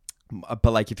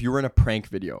 but like if you were in a prank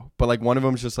video, but like one of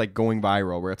them's just like going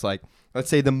viral, where it's like, let's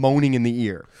say the moaning in the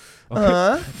ear.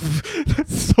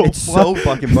 That's so It's so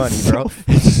fucking funny, bro.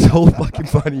 It's so fucking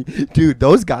funny, dude.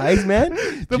 Those guys, man.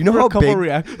 Do you know how big?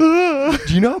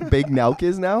 Do you know how big Nelk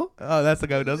is now? Oh, that's the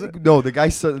guy who does it? No, that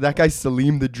guy's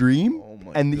Salim the Dream. Oh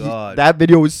my And God. that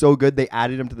video was so good, they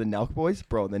added him to the Nelk Boys.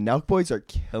 Bro, the Nelk Boys are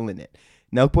killing it.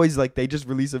 Nelk Boys, like, they just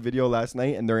released a video last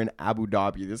night, and they're in Abu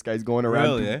Dhabi. This guy's going around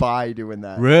Really, eh? Dubai doing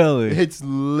that. Really? It's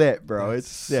lit, bro. That's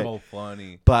It's sick. so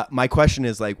funny. But my question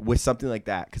is, like, with something like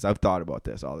that, because I've thought about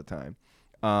this all the time,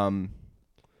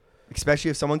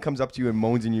 especially if someone comes up to you and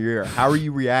moans in your ear, how are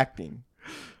you reacting?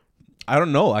 I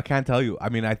don't know. I can't tell you. I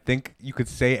mean, I think you could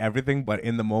say everything, but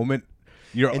in the moment,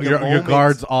 your moment-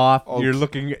 guard's off. Okay. You're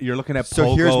looking at.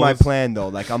 So here's my pogos. plan, though.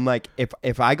 Like, I'm like,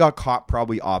 if I got caught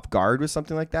probably off guard with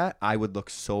something like that, I would look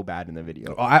so bad in the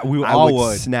video. Oh, we I all would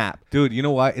would. snap. Dude, you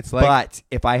know what? It's like, But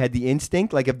if I had the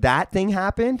instinct, like if that thing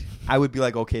happened, I would be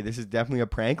like, okay, this is definitely a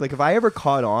prank. Like if I ever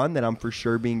caught on that I'm for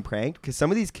sure being pranked, because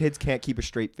some of these kids can't keep a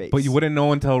straight face. but you wouldn't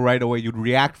know until right away. You'd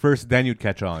react first, then you'd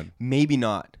catch on. Maybe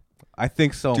not. I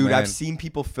think so, Dude, man. I've seen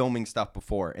people filming stuff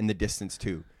before in the distance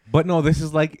too. But no, this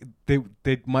is like they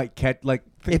might catch like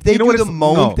If they you know do what the it's-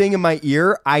 moan no. thing in my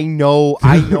ear, I know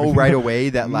right away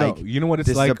that like No, you know what it's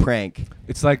this like? is a prank.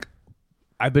 It's like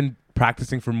I've been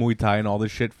practicing for Muay Thai and all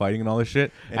this shit, fighting and all this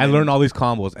shit. And I then- learned all these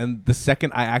combos, and the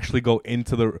second I actually go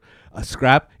into the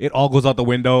scrap, it all goes out the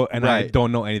window, and I Right.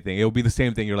 don't know anything. It will be the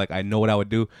same thing. You're like, I know what I would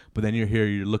do, but then you're here,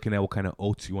 you're looking at what kind of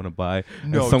oats you want to buy.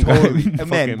 and No, some guy totally. And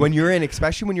man, fucking- when you're in,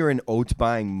 especially when you're in oats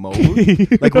buying mode,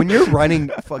 like when you're running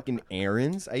fucking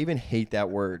errands, I even hate that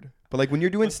word. But like when you're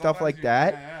doing stuff like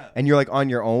that and you're like on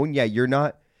your own, yeah, you're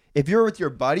not. If you're with your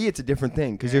buddy, it's a different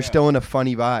thing because you're still in a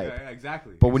funny vibe. yeah,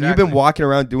 exactly. But when you've been walking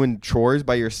around doing chores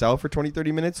by yourself for 20,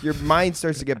 30 minutes, your mind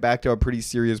starts to get back to a pretty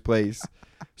serious place.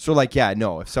 So like, yeah,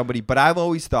 no, if somebody, but I've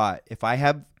always thought if I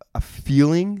have a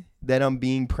feeling that I'm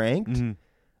being pranked, Mhm.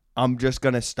 I'm just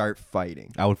going to start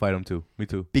fighting. I would fight him too. Me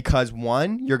too. Because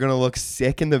one, you're going to look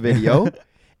sick in the video.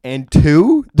 And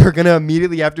two, they're going to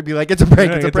immediately have to be like, it's a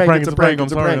prank, Yeah, it's a prank, it's a prank, I'm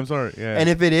it's a sorry. prank. I'm sorry. Yeah. And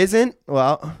if it isn't,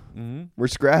 well, Mhm. we're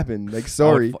scrapping. Like,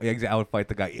 sorry. I would fight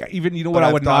the guy. Yeah, even you know But what I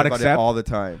I've would thought not about it accept. all the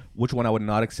time. Which one I would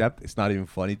not accept? It's not even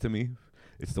funny to me.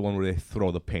 It's the one where they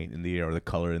throw the paint in the air or the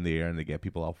color in the air and they get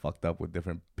people all fucked up with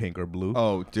different pink or blue.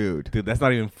 Oh, dude. Dude, that's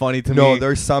not even funny to me. No,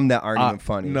 there's some that aren't even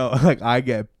funny. No, like I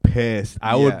get pissed.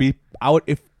 I would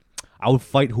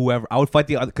fight whoever. I would fight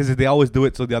the other because they always do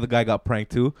it. So the other guy got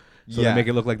pranked too. So Yeah. they make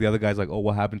it look like the other guy's like, oh,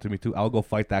 what happened to me too? I would go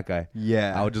fight that guy.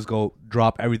 Yeah. I would just go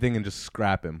drop everything and just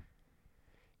scrap him.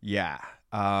 Yeah.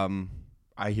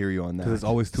 I hear you on that. 'Cause there's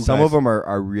always two Some guys. of them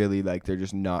are really like they're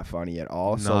just not funny at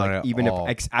all. So Not like at even all.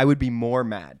 if I would be more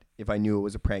mad if I knew it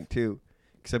was a prank too,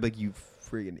 because I'd be like, you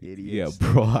friggin' idiots.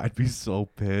 Yeah, bro, I'd be so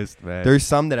pissed, man. There's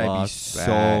some that I'd be Fuck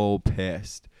so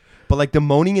pissed. But like the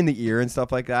moaning in the ear and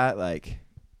stuff like that, like.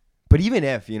 But even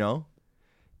if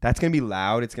That's going to be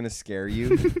loud. It's going to scare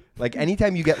you. Like,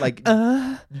 anytime you get, like,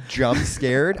 jump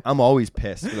scared, I'm always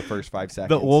pissed for the first 5 seconds.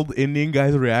 The old Indian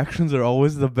guys' reactions are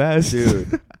always the best.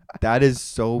 Dude, that is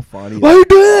so funny. Why are you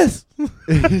doing this?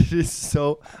 It's just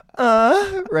so,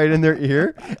 right in their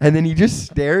ear. And then he just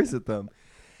stares at them.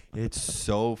 It's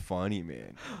so funny,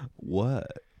 man. What?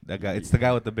 That guy. It's the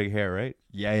guy with the big hair, right?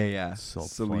 Yeah. So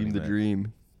Salim funny, the man.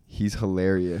 Dream. He's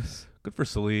hilarious. Good for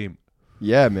Salim.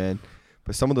 Yeah, man.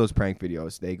 But some of those prank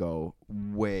videos, they go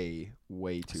way,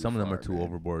 way too Some of them far, are too man.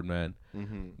 overboard, man.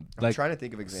 Mm-hmm. I'm Like, trying to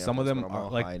think of examples. Some of them but I'm are all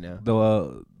like high now.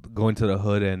 the going to the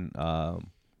hood and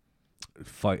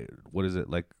fight. What is it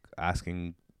like?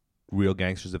 Asking real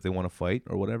gangsters if they want to fight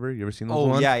or whatever. You ever seen those Oh,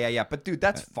 ones? yeah. But, dude,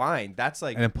 that's fine. That's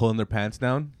like... And then pulling their pants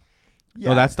down. yeah.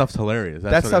 No, that stuff's hilarious.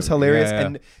 That stuff's hilarious. Yeah.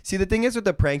 And see, the thing is with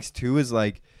the pranks, too, is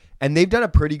like... And they've done a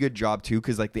pretty good job, too,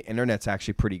 because, like, the internet's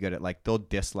actually pretty good at, like, they'll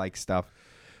dislike stuff.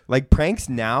 Like, pranks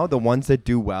now, the ones that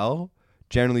do well,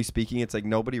 generally speaking, it's like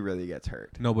nobody really gets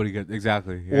hurt. Nobody gets...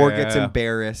 Exactly. Or gets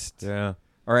embarrassed. Yeah.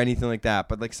 Or anything like that.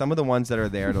 But, like, some of the ones that are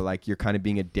there to, like, you're kind of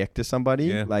being a dick to somebody.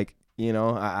 Yeah. Like, you know,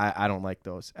 I don't like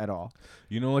those at all.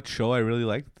 You know what show I really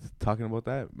liked? Talking about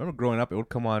that. Remember growing up, it would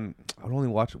come on. I would only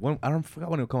watch it. I forgot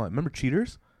when it would come on. Remember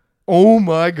Cheaters? Oh,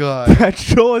 my God. That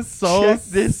show is so Check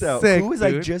this out. sick, Who was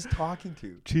dude. I just talking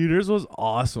to? Cheaters was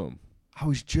awesome. I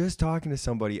was just talking to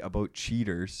somebody about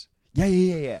Cheaters.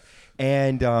 Yeah.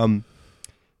 And,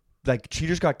 like,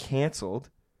 Cheaters got canceled.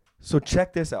 So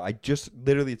check this out. I just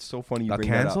literally, it's so funny you Got bring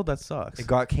canceled? that up. That sucks. It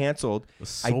got canceled. It was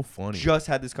so funny. Just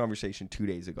had this conversation 2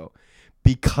 days ago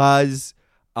because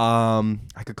I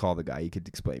could call the guy. He could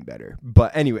explain better.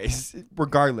 But anyways,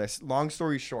 regardless, long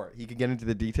story short, he could get into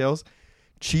the details.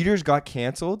 Cheaters got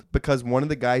canceled because one of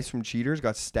the guys from Cheaters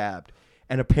got stabbed.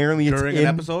 And apparently it's During in an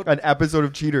episode? an episode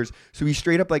of Cheaters. So he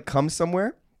straight up like comes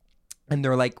somewhere and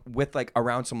they're like with like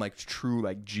around some like true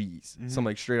like G's, some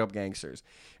like straight up gangsters.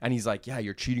 And he's like, yeah,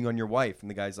 you're cheating on your wife. And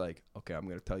the guy's like, okay, I'm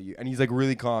going to tell you. And he's like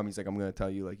really calm. He's like, I'm going to tell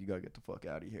you, like, you got to get the fuck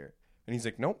out of here. And he's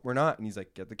like, nope, we're not. And he's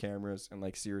like, get the cameras and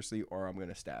like seriously, or I'm going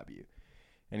to stab you.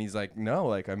 And he's like, no,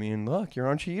 like, I mean, look, you're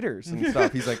on Cheaters and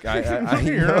stuff. He's like,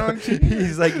 You're on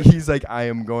Cheaters. he's like, I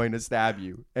am going to stab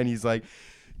you. And he's like,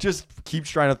 just keeps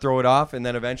trying to throw it off. And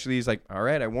then eventually he's like, all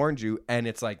right, I warned you. And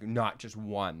it's like, not just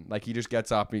one. Like, he just gets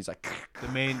up and he's like,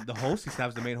 The host? He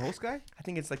stabs the main host guy? I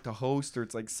think it's like the host or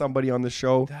it's like somebody on the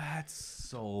show That's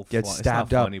so gets funny. stabbed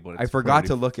it's not up. funny, but I it's forgot to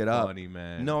pretty look it up. funny,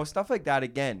 man. No, stuff like that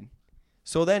again.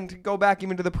 So then to go back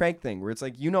even to the prank thing where it's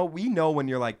like, you know, we know when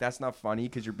you're like, that's not funny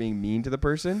because you're being mean to the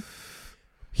person.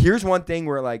 Here's one thing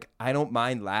where like, I don't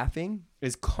mind laughing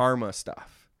is karma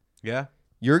stuff. Yeah?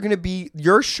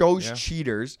 Your show's Yeah.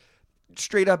 Cheaters.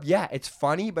 Straight up, yeah, it's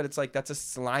funny, but it's like that's a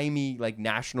slimy like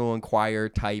National Enquirer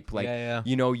type. Like, Yeah.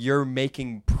 you know, you're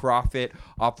making profit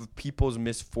off of people's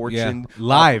misfortune.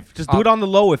 Live. Just do it on the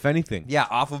low, if anything. Yeah,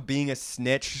 off of being a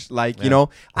snitch. Like, Yeah. you know,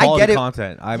 Quality I get it.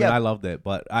 content. I mean, Yeah. I loved it,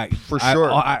 but For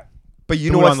sure. But you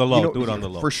Do know it what's on the low. you know, Do it on the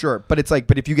low. for sure. But it's like,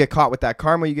 but if you get caught with that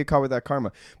karma, you get caught with that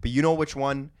karma. But you know which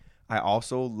one I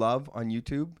also love on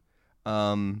YouTube,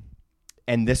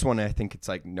 and this one I think it's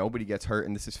like nobody gets hurt,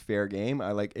 and this is fair game.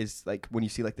 I like is like when you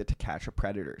see like the To Catch a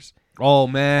Predators. Oh,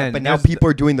 man. But now There's people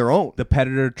are doing their own. the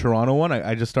Predator Toronto one,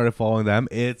 I just started following them.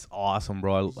 It's awesome,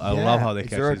 bro. I love how they Is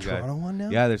catch there a these guys. Toronto one now?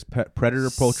 Yeah, there's Predator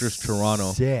Poachers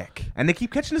Toronto. Sick. And they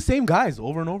keep catching the same guys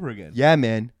over and over again. Yeah,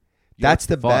 man. That's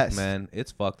the fucked, best, man.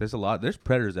 It's fucked. There's a lot. There's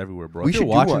predators everywhere, bro. We If should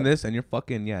you're do watching one. this and you're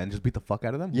fucking and just beat the fuck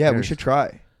out of them. who Yeah, we cares? should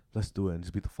try. Let's do it and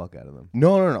just beat the fuck out of them.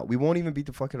 No. We won't even beat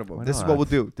the fuck out of them. Why This is not?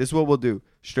 what we'll do.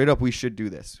 Straight up, we should do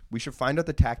this. We should find out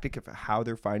the tactic of how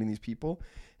they're finding these people,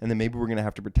 and then maybe we're gonna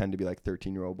have to pretend to be like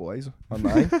 13-year-old boys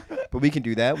online. But we can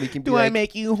do that. We can. Do I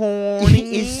make you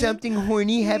horny? Is something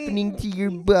horny happening to your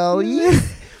belly?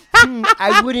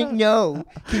 I wouldn't know.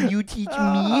 Can you teach me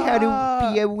how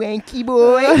to be a wanky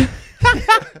boy?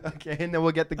 Okay, and then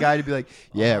we'll get the guy to be like,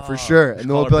 yeah, for sure, and then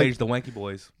we'll be like, the Wanky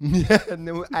Boys. yeah, and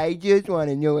then I just want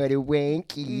to know how to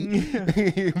wanky.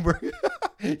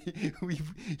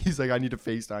 he's like, I need to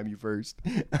FaceTime you first.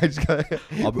 I just gotta,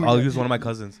 I'll use one of my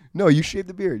cousins. No, you shave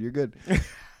the beard. You're good.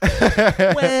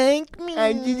 Wank me.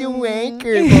 I'm just a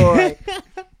wanker boy.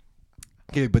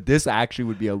 Okay, but this actually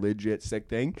would be a legit sick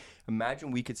thing.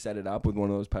 Imagine we could set it up with one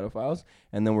of those pedophiles,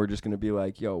 and then we're just going to be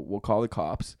like, yo, we'll call the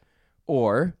cops,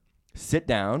 or sit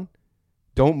down,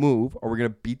 don't move, or we're going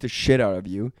to beat the shit out of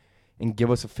you and give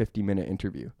us a 50-minute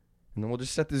interview. And then we'll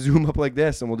just set the Zoom up like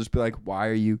this, and we'll just be like, why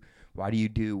are you Why do you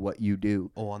do what you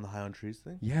do? Oh, on the High on Trees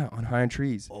thing? Yeah, on High on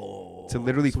Trees. Oh. So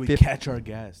literally we 50 catch our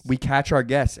guests. We catch our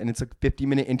guests, and it's like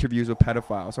 50-minute interviews with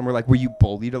pedophiles. And we're like, were you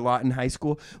bullied a lot in high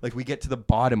school? Like, we get to the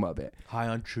bottom of it. High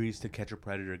on Trees to catch a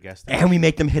predator guest. And we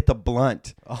make them hit the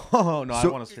blunt. Oh, no, I So-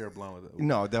 don't want to share a blunt with it.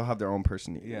 No, they'll have their own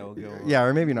person. Yeah, we'll give 'em- Yeah,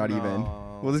 or maybe not even.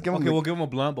 No. We'll just give 'em okay, the- we'll give them a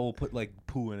blunt, but we'll put like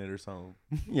poo in it or something.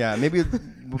 Yeah, maybe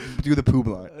we'll do the poo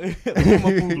blunt. Give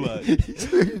 'em a poo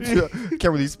blunt. Can't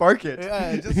really spark it.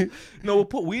 Yeah, no, we'll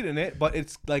put weed in it, but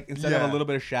it's like instead of Yeah. a little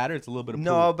bit of shatter, it's a little bit of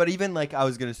No, poo. but even like I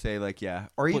was gonna say, like yeah,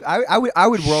 or Put I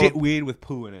would roll. Shit weed with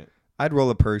poo in it. I'd roll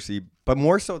a Percy, but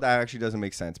more so that actually doesn't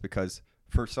make sense because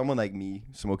for someone like me,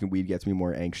 smoking weed gets me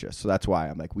more anxious. So that's why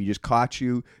I'm like, we just caught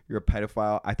you. You're a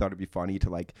pedophile. I thought it'd be funny to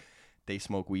like, they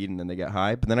smoke weed and then they get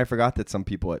high. But then I forgot that some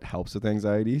people it helps with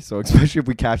anxiety. So especially if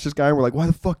we catch this guy and we're like, why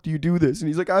the fuck do you do this? And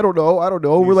he's like, I don't know.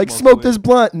 We're like, smoke smoke this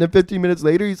blunt. And then 15 minutes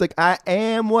later, he's like, I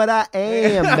am what I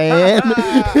am, man.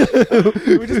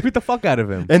 We just beat the fuck out of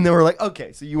him. And then we're like,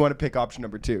 okay, so you want to pick option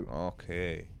number 2.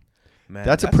 Okay, man,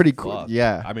 That's a pretty cool- fucked.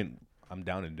 yeah. I mean, I'm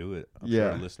down to do it. I'm Yeah.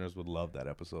 sure our listeners would love that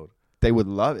episode. They would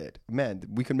love it. Man,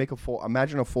 we could make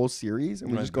imagine a full series and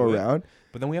we Let's just go do it. around.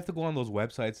 But then we have to go on those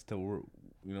websites to,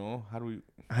 how do we?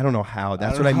 I don't know how.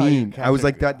 That's don't what I know how you mean. can I was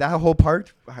like pick- that whole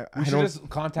part. I We should don't. just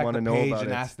contact wanna the know page about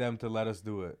and it. ask them to let us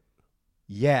do it.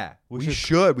 Yeah, We we should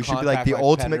should. We should be like Contact, the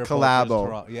ultimate Predator Poachers collabo.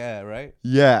 Toronto. Yeah, right.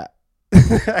 Yeah.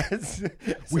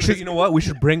 We should. You know what? We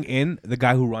should bring in the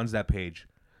guy who runs that page,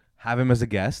 have him as a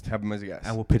guest, have him as a guest.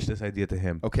 and we'll pitch this idea to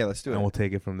him, Okay, let's do and it. we'll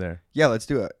take it from there. Yeah, let's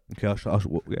do it. Okay,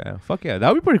 yeah, fuck yeah,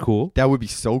 that would be pretty cool. That would be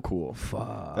so cool.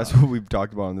 Fuck. That's what we've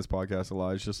talked about on this podcast a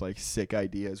lot. It's just like sick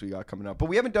ideas we got coming up. But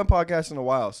we haven't done podcasts in a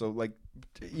while, so like,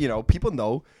 people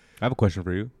know. I have a question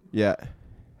for you. Yeah.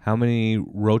 How many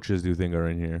roaches do you think are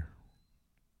in here?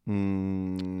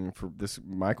 For this,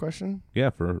 my question. Yeah,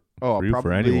 for Oh, you, probably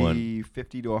for anyone.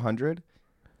 50 to 100.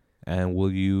 And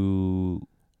will you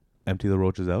empty the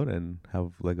roaches out and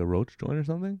have like a roach joint or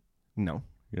something? No,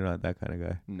 You're not that kind of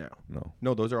guy.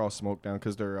 no. Those are all smoked down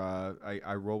because they're.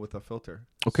 I roll with a filter.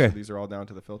 Okay. So these are all down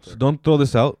to the filter, So don't throw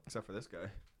this out. except for this guy.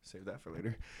 Save that for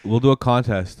later. We'll do a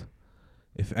contest.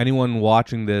 If anyone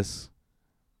watching this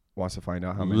Wants to find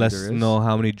out how many let there us is. know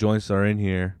how many joints are in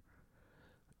here,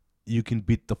 you can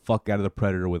beat the fuck out of the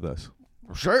predator with us.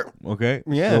 Sure. Okay?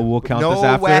 Yeah. So we'll count no this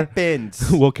after.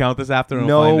 weapons. We'll count this after and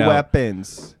No find out.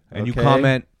 weapons. And you Okay?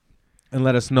 comment and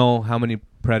let us know how many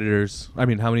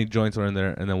how many joints are in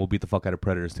there, and then we'll beat the fuck out of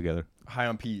predators together. High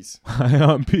on peas. High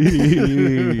on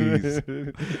peas.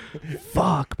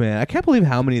 Fuck, man. I can't believe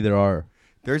how many there are.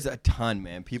 There's a ton,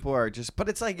 man. People are just, but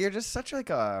it's like you're just such like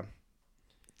a,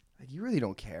 like you really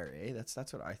don't care, eh?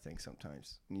 That's what I think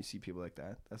sometimes when you see people like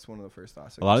that. That's one of the first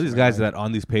thoughts. A lot of these guys that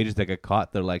on these pages that get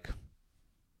caught, they're like,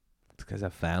 these guys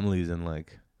have families and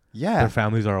like their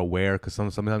families are aware because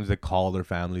sometimes they call their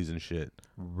families and shit.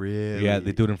 Really? Yeah,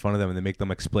 they do it in front of them and they make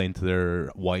them explain to their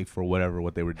wife or whatever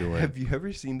what they were doing. Have you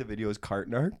ever seen the videos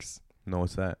Cart Narcs? No,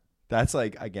 what's that? That's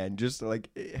like again, just like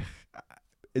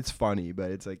it's funny,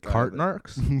 but it's like Cart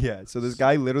narcs? Yeah. So this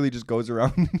guy literally just goes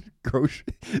around grocery.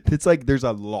 It's like there's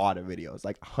a lot of videos,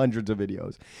 like hundreds of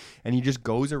videos, and he just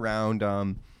goes around.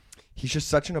 He's just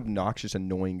such an obnoxious,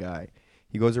 annoying guy.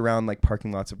 He goes around like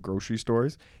parking lots of grocery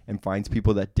stores and finds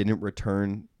people that didn't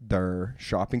return their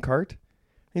shopping cart.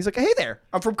 And he's like, "Hey there,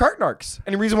 I'm from Cart Narcs.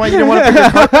 Any reason why you didn't want to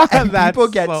pick your cart?" And That's people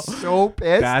get so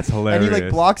pissed. That's And hilarious. he like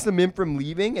blocks them in from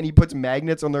leaving, and he puts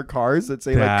magnets on their cars that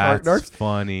say like Cart That's Narcs.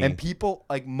 funny. And people,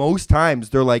 like most times,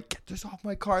 they're like, "Get this off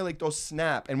my car!" Like they'll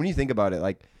snap. And when you think about it,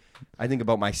 like I think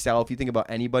about myself. You think about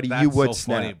anybody, That's you would so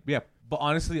snap. funny. Yeah, but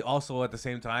honestly, also at the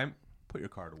same time, put your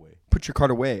card away. Put your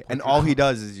cart away. And all he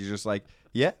does is he's just like,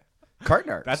 "Yeah, Cart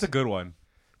Narcs." That's a good one.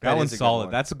 That That one's is a good solid.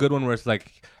 one. That's a good one where it's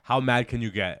like, how mad can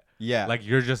you get? Yeah. Like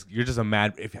you're just a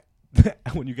mad. If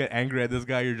when you get angry at this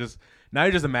guy, you're just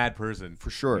a mad person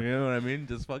For sure. You know what I mean?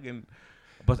 Just fucking.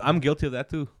 But I'm guilty of that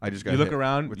too. I just got You look hit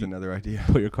around with you another idea.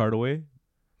 put your card away,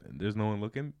 and there's no one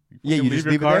looking. Yeah, fucking you just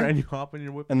your leave it car there? and you hop in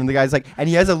your whip. And then the guy's like, and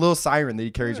he has a little siren that he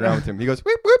carries around with him. He goes,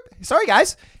 "Whoop whoop, sorry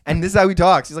guys." And this is how he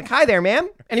talks. He's like, "Hi there, ma'am.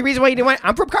 Any reason why you didn't want?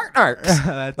 I'm from Cart Narcs."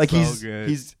 That's Like so he's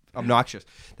good. obnoxious.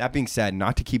 That being said,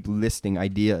 not to keep listing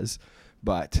ideas,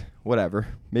 but whatever.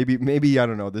 Maybe I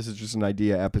don't know. This is just an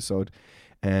idea episode,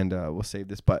 and we'll save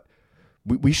this. But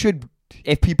we should,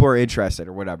 if people are interested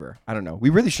or whatever. I don't know. We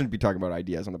really shouldn't be talking about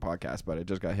ideas on the podcast, but I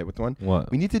just got hit with one.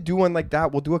 What? We need to do one like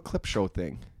that. We'll do a clip show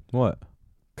thing. What?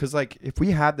 Cause like if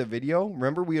we had the video,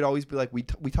 remember we'd always be like we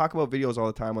talk about videos all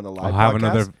the time on the live I'll have podcast.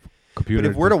 another computer.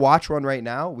 But if we're to watch one right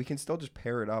now, we can still just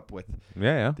pair it up with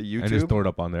yeah, the and just YouTube. throw it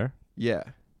up on there. yeah.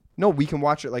 No, we can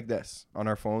watch it like this on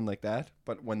our phone like that.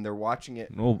 But when they're watching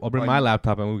it, No, I'll bring on- my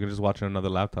laptop and we can just watch it on another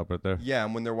laptop right there. yeah,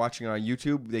 and when they're watching it on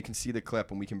YouTube, they can see the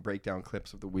clip and we can break down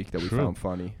clips of the week that we True. found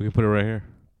funny. We can put it right here.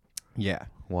 Yeah.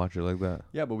 Watch it like that.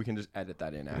 Yeah, but we can just edit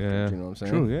that in after. Yeah. Do you know what I'm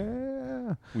saying? True.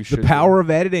 Yeah. We The should power of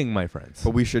editing, my friends.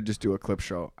 But we should just do a clip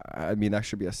show. I mean, that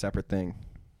should be a separate thing.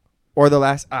 Or the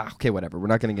last. Okay, whatever. We're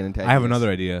not going to get into. I have another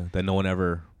idea that no one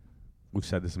ever. We've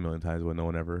said this a million times, but no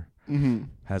one ever Mm-hmm.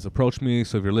 has approached me.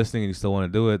 So if you're listening and you still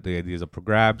want to do it, the idea is up for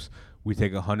grabs. We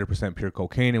take 100% pure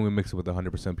cocaine and we mix it with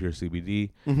 100% pure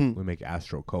CBD. Mm-hmm. We make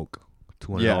Astro Coke,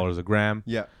 $200 a gram.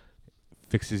 Yeah.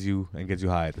 Fixes you and gets you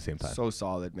high at the same time. So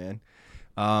solid, man.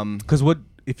 Because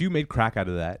if you made crack out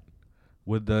of that,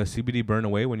 would the CBD burn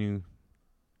away when you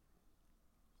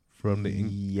from the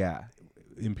yeah.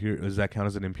 impure? Does that count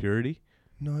as an impurity?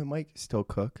 No, it might still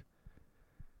cook.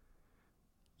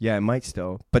 Yeah, it might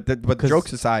still. But the 'Cause-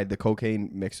 jokes aside, the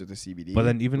cocaine mixed with the CBD. But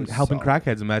then even was helping solid.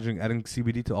 crackheads, imagine adding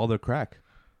CBD to all their crack.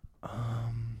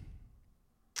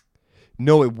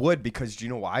 No, it would, because do you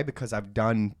know why? Because I've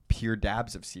done pure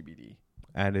dabs of CBD.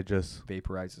 And it just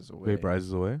Vaporizes away.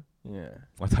 vaporizes away. Yeah.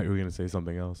 I thought you were gonna say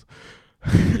something else.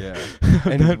 Yeah.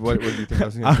 And what do you think I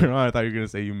was I going to don't say? know. I thought you were gonna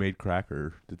say you made crack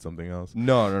or did something else.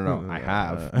 No. I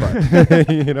have. But,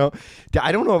 you know,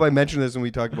 I don't know if I mentioned this when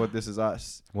we talked about This Is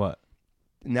Us. What?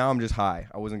 Now I'm just high.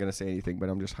 I wasn't going to say anything, but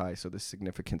I'm just high. So the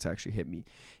significance actually hit me.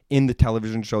 In the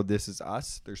television show This Is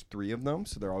Us, there's 3 of them.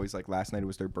 So they're always like, last night it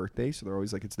was their birthday. So they're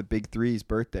always like, it's the big three's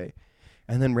birthday.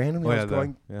 And then randomly I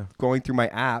was going through my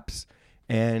apps.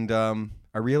 And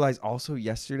I realized also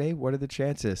yesterday, what are the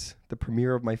chances? The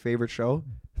premiere of my favorite show,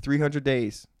 300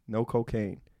 days, no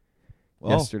cocaine.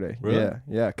 Yesterday. really?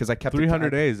 Yeah. Because I kept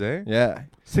 300 days, eh? Yeah,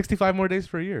 65 more days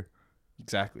for a year.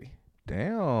 exactly.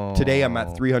 Damn. Today I'm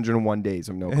at 301 days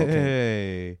of no cocaine.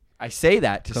 Hey, I say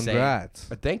that to say, congrats.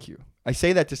 but thank you. I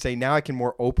say that to say now I can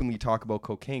more openly talk about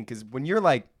cocaine, because when you're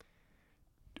like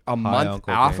a month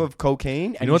on off cocaine. of cocaine,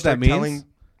 and You know what that start means? telling-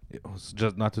 It was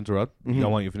just not to interrupt. Mhm. I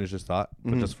want you to finish this thought,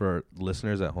 but Mhm. just for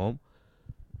listeners at home,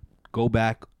 go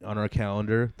back on our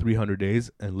calendar 300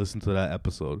 days and listen to that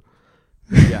episode.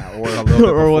 yeah, or a little bit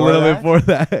or a before little that. bit before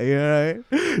that. Yeah,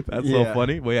 right? That's so Yeah.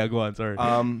 funny. But yeah, go on. Sorry.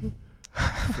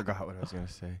 I forgot what I was gonna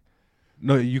say.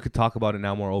 No, you could talk about it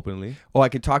now more openly. Oh, I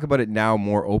could talk about it now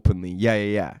more openly.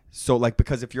 Yeah. So, like,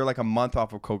 because if you're like a month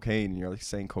off of cocaine and you're like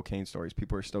saying cocaine stories,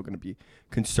 people are still going to be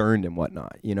concerned and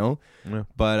whatnot, you know? Yeah.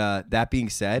 But that being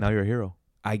said, Now you're a hero.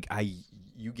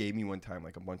 you gave me one time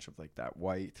like a bunch of like that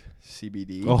white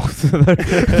CBD. Oh,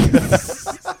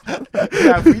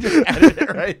 Yeah, if we just edit it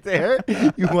right there.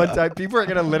 You one time, people are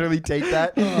gonna literally take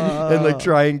that and like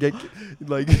try and get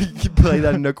like play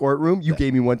that in a courtroom. You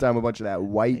gave me one time a bunch of that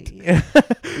white.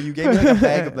 But you gave me like a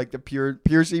bag of like the pure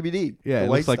CBD. yeah, the it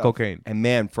white looks like stuff. cocaine. And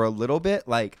man, for a little bit,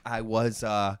 like I was,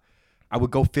 I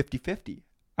would go 50-50.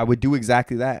 I would do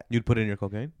exactly that. You'd put in your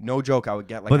cocaine, No joke. I would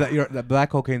get like, but that black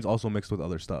cocaine's also mixed with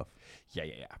other stuff. yeah,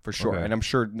 for sure. Okay. And I'm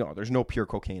sure there's no pure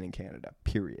cocaine in Canada.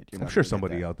 Period. You're I'm not sure gonna get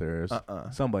somebody that. out there is.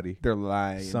 Somebody. They're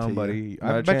lying. to you. Somebody.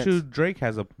 Not I a bet you chance. Drake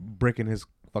has a brick in his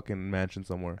fucking mansion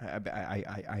somewhere.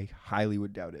 I highly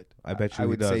would doubt it. I bet you I he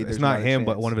would does. say It's there's not a him,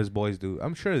 but chance. one of his boys do.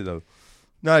 I'm sure though.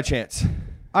 Not a chance.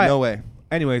 I- No way.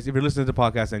 Anyways, if you're listening to the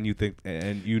podcast and you think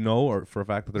and you know or for a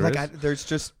fact that there is, There's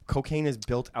just cocaine is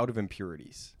built out of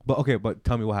impurities. but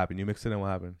tell me what happened. You mixed it and what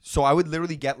happened? So I would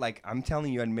literally get like, I'm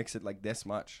telling you, I'd mix it like this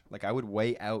much. Like I would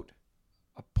weigh out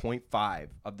a 0.5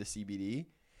 of the CBD.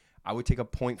 I would take a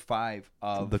 0.5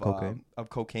 of the cocaine? Of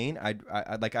cocaine.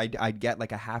 I'd get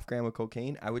like a half gram of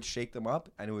cocaine. I would shake them up,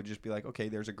 and it would just be like, okay,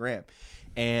 there's a gram,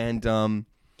 and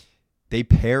they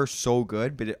pair so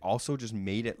good, but it also just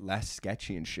made it less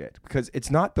sketchy and shit, because it's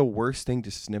not the worst thing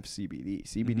to sniff CBD.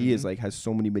 CBD is like has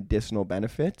so many medicinal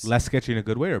benefits. Less sketchy in a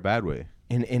good way or a bad way?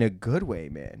 In a good way,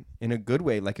 man. In a good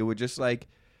way. Like it would just like,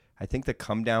 I think the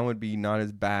come down would be not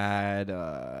as bad.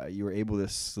 You were able to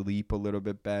sleep a little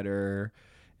bit better.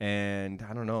 And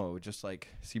I don't know, it would just like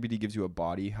CBD gives you a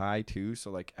body high too. So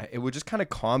like it would just kind of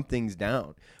calm things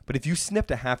down. But if you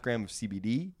sniffed a half gram of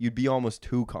CBD, you'd be almost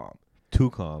too calm. Too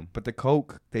calm. But the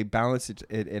Coke, they balance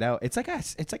it out. It's like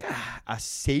a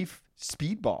safe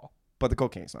speedball, but the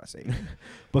cocaine's not safe.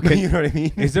 But You know what I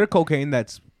mean? is there cocaine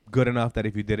that's good enough that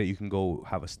if you did it, you can go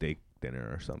have a steak dinner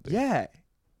or something? Yeah,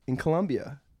 in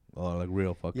Colombia. Oh, like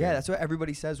real fucking. Yeah, that's what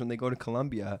everybody says when they go to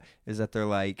Colombia, is that they're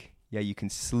like, yeah, you can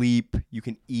sleep, you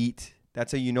can eat.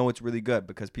 That's how you know it's really good,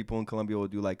 because people in Colombia will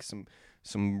do like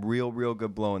some real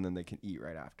good blow, and then they can eat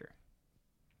right after.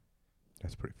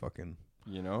 That's pretty fucking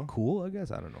You know? cool, I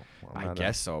guess. I don't know. I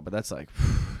guess so, but that's like,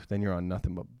 then you're on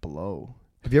nothing but blow.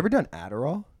 Have you ever done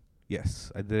Adderall?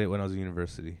 Yes, I did it when I was in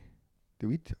university. Did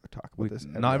we talk about this?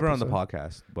 Not ever on the episode?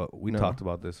 podcast, but we No. talked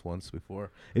about this once before.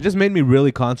 It just made me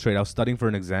really concentrate. I was studying for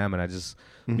an exam, and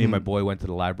me and my Mhm. boy went to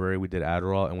the library. We did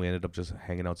Adderall, and we ended up just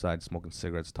hanging outside, smoking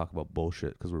cigarettes, talking about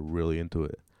bullshit because we're really into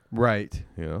it. Right.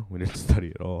 You know, we didn't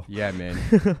study at all. Yeah, man.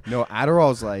 No,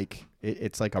 Adderall's like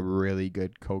it's like a really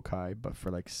good coke high, but for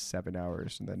like 7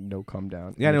 hours and then no come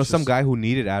down. Yeah, and it was it's some just- guy who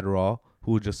needed Adderall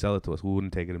who would just sell it to us, who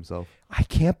wouldn't take it himself. I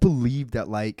can't believe that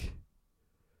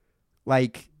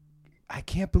I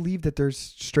can't believe that there's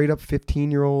straight up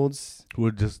 15-year-olds. Who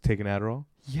would just take an Adderall,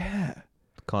 Yeah.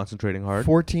 concentrating hard.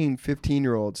 14,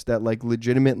 15-year-olds that like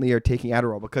legitimately are taking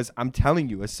Adderall, because I'm telling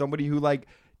you, as somebody who like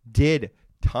did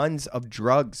tons of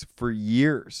drugs for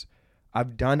years,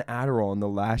 I've done Adderall in the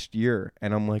last year,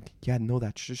 and I'm like, yeah, no,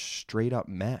 that's just straight up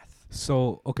meth.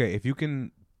 So, okay, if you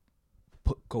can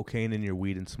put cocaine in your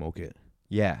weed and smoke it,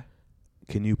 Yeah.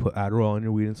 can you put Adderall in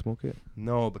your weed and smoke it?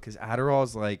 No, because Adderall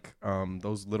is like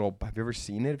those little. Have you ever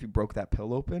seen it? If you broke that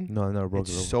pill open, No, I never broke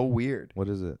it's it. so weird. What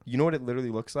is it? You know what it literally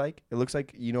looks like? It looks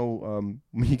like when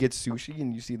you get sushi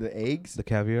and you see the eggs. The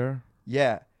caviar?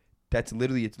 Yeah, that's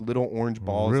literally it's little orange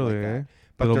balls. Really, like that. eh?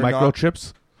 But Little they're not-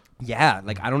 microchips? Yeah,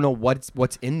 like I don't know what's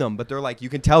in them, but they're like you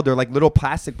can tell they're like little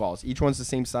plastic balls. Each one's the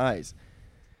same size.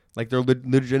 Like they're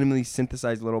legitimately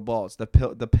synthesized little balls. The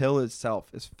pill itself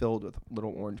is filled with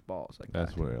little orange balls. Like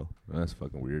That's that. real. That's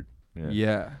fucking weird. Yeah.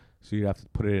 Yeah. So you have to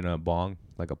put it in a bong,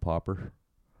 like a popper.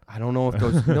 I don't know if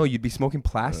those. No, you'd be smoking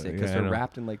plastic because yeah, I they're know.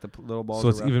 wrapped in like the little balls. So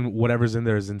are it's wrapped- even whatever's in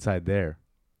there is inside there.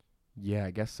 Yeah,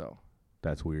 I guess so.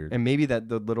 That's weird. And maybe that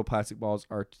the little plastic balls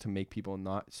are to make people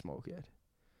not smoke it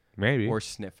Maybe. or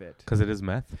sniff it. Because it is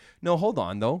meth. No, hold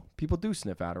on though. People do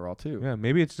sniff Adderall too. Yeah,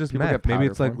 maybe it's just People meth. get Maybe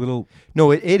powder it's like form. little.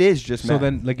 No, it is just So meth.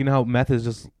 then, like, you know how meth is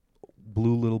just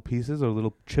blue little pieces or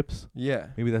little chips? Yeah.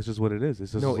 Maybe that's just what it is.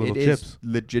 It's just No, those little it chips. is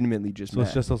legitimately just So meth.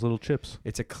 it's just those little chips.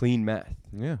 It's a clean meth.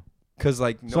 Yeah. Cause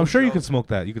like So I'm sure you can smoke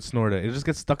that. You could snort it. It just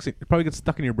gets stuck. It probably gets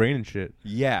stuck in your brain and shit.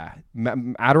 Yeah,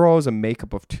 Adderall is a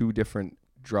makeup of two different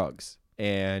drugs,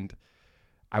 and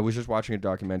I was just watching a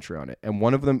documentary on it, and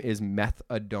one of them is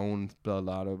methadone, blah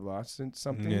blah blah,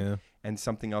 something, Yeah. and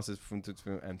something else is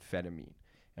amphetamine.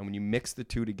 And when you mix the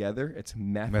two together, it's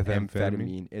Methamphetamine.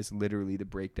 methamphetamine. Is literally the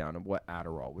breakdown of what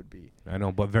Adderall would be. I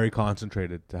know, but very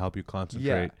concentrated to help you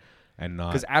concentrate and not.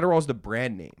 Because Adderall's the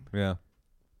brand name, Yeah.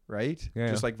 right? Yeah,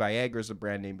 Just like Viagra's the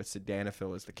brand name, but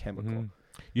sildenafil is the chemical. Mhm.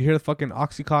 You hear the fucking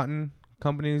OxyContin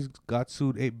companies got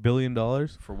sued $8 billion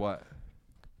For what?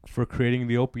 for creating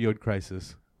the opioid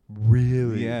crisis.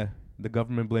 Really? Yeah. The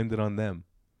government blamed it on them.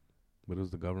 But it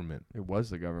was the government. It was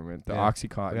the government. The Yeah.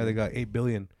 OxyContin. Yeah, they got $8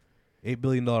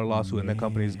 billion lawsuit, and that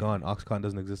company's gone. OxyContin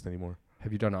doesn't exist anymore.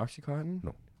 Have you done OxyContin?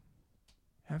 No.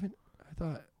 Haven't? I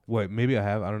thought Wait, maybe I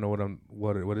have. I don't know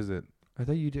what is it?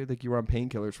 you did like you were on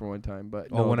painkillers for one time, but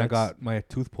Oh, no, when I that's- got my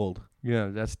tooth pulled. yeah,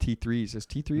 that's T3s. Is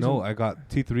T3s? No, in- I got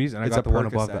T3s, and I it's got a the one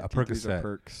above that, a T3s are Percocet.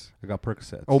 Perks. I got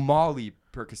Percocets. Oh, Molly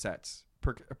Percocets.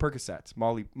 Percocets.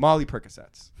 Molly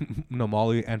Percocets. No,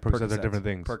 Molly and Percocets are different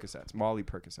things. Percocets. Molly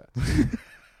Percocets.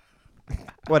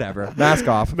 Whatever. Mask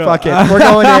off. No. Fuck it. We're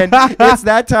going in. It's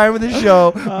that time of the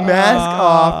show. Mask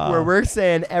off, where we're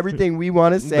saying everything we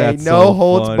want to say. That's no so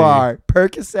holds funny. bar.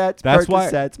 Percocets. That's why.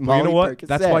 Percocets. Well, Molly you know what? Percocets.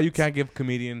 That's why you can't give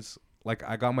comedians. Like,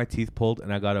 I got my teeth pulled,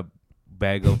 and I got a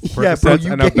bag of Percocets Yeah, bro,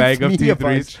 you and a gave bag of me a T3s.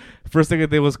 bunch. First thing I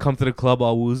did was come to the club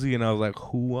all woozy, and I was like,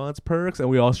 "Who wants perks?" And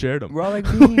we all shared them. We're all like,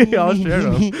 We all shared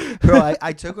them. Bro,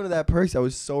 I took one of that Perks. I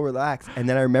was so relaxed. And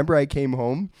then I remember I came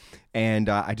home and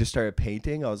I just started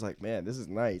painting. I was like, man, this is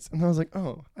nice. And I was like,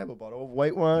 oh, I have a bottle of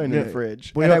white wine in Yeah. the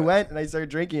fridge. Well, and yeah. I went and I started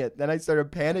drinking it. Then I started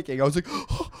panicking. I was like,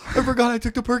 oh, I forgot I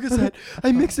took the Percocet.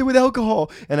 I mixed it with alcohol.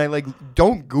 And I like,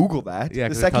 don't Google that. Yeah, the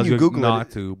 'cause it second tells you you Google not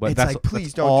it. to. But it's that's like, please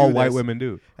that's don't all do white this. women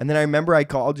do. And then I remember I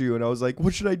called you and I was like,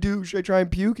 what should I do? Should I try and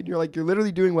puke? And you're like, you're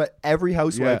literally doing what every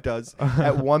housewife Yeah. does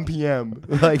at 1 p.m.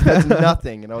 Like, that's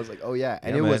nothing. And I was like, oh, yeah.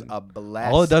 And Yeah, it was man. a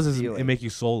blast. All it does is feeling. it make you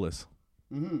soulless.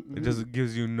 Mhm, It mhm. just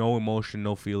gives you no emotion,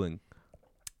 no feeling.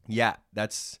 Yeah,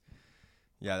 that's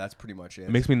pretty much it. It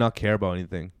makes me not care about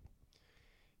anything.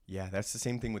 Yeah, that's the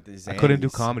same thing with the Xannies. I couldn't do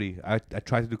comedy. I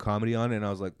tried to do comedy on it, and I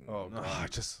was like, Oh, "Ugh,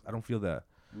 God. I don't feel that.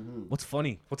 What's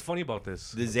funny? What's funny about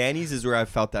this? The Xannies is where I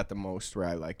felt that the most, where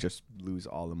I like just lose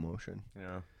all emotion,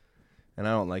 Yeah. and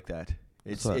I don't like that.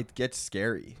 It gets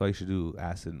scary. That's why you should do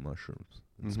acid and mushrooms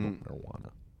and smoke Mhm. marijuana.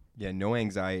 Yeah, no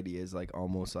anxiety is like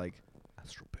almost like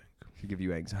Astro Pink. should give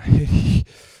you anxiety.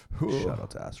 Shout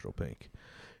out to Astro Pink,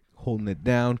 holding it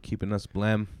down, keeping us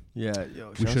blam. Yeah,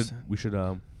 yo, We should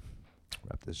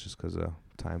wrap this just because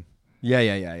time.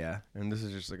 Yeah. And this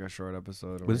is just like a short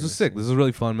episode. But this is sick. This is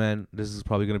really fun, man. This is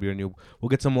probably gonna be our new. We'll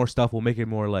get some more stuff. We'll make it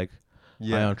more like high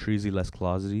Yeah, on treesy, less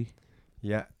closety.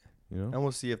 yeah. You know. And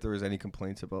we'll see if there was any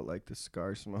complaints about like the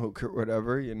cigar smoke or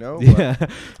whatever, you know. Yeah,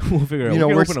 we'll figure it out. You know,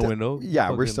 we we're can open a window. Yeah,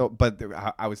 we're Fucking- still. But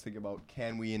I was thinking about,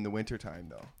 can we in the wintertime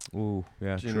though? Ooh,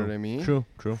 yeah. Do you true. know what I mean? True.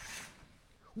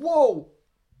 Whoa!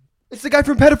 It's the guy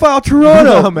from Pedophile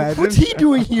Toronto. Imagine. What's he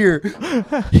doing here?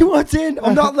 He wants in.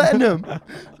 I'm not letting him.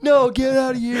 No, get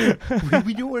out of here.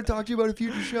 We don't want to talk to you about a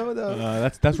future show though.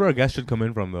 That's where a guest should come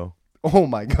in from, though. Oh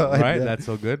my god! Right? yeah. That's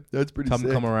so good. That's pretty Come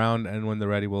sick. come around, and when they're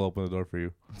ready, we'll open the door for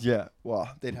you. Yeah. Well,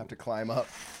 they'd have to climb up.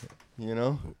 You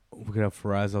know? We could have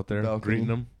Faraz out there Balcony. greeting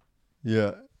them.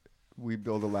 Yeah. We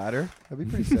build a ladder. That'd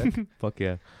be pretty sick. Fuck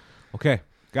yeah. Okay,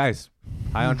 guys.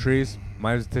 High on trees.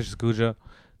 My name is Tishis Kuja.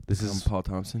 This is Paul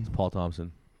Thompson. Paul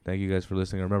Thompson. Thank you guys for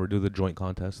listening. Remember, do the joint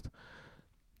contest.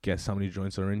 Guess how many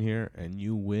joints are in here, and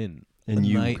you win. And a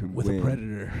you night could with win. a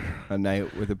predator. A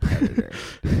night with a predator.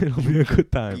 It'll be a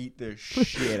good time. Beat the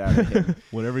shit out of him.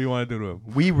 Whatever you want to do to him.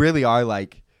 We really are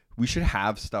like, we should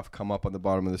have stuff come up on the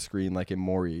bottom of the screen like in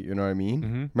Maury. You know what I mean?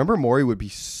 Mm-hmm. Remember, Maury would be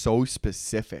so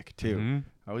specific too. Mm-hmm.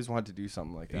 I always wanted to do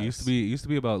something like that. It used to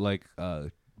be about like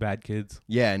bad kids.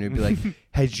 Yeah, and it'd be like,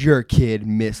 has your kid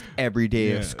missed every day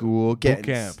Yeah. of school, camp.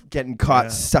 getting caught Yeah.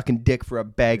 sucking dick for a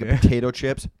bag Yeah. of potato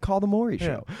chips? Call the Maury Yeah.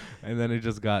 Show. And then it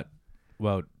just got,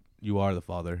 well, you are the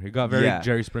father. It got very Yeah.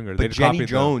 Jerry Springer. They But copied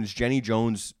Jenny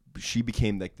Jones, she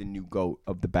became like the new goat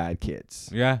of the bad kids.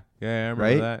 Yeah, I remember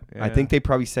Right? that. Yeah, I think they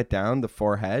probably set down the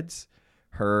four heads.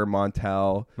 Her,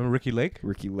 Montel, remember Ricky Lake.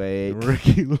 Ricky Lake.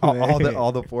 Ricky Lake.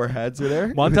 all the four heads are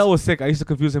there. Montel was sick. I used to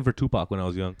confuse him for Tupac when I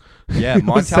was young. Yeah,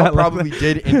 Was Montel that probably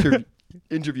did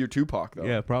interview Tupac though.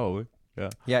 Yeah, probably.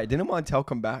 Yeah, didn't Montel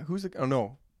come back? Who's the? Oh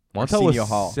no, Montel was Arsenio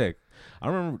Hall. sick. I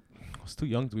remember I was too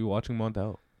young to be watching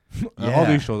Montel. Yeah. All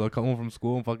these shows. I'll come home from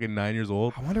school. I'm fucking 9 years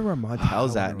old. I wonder where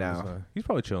Montel's I at don't know now. where he's He's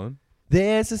probably chilling.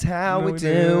 This is how No, we we do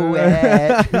do.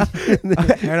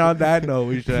 it. And on that note,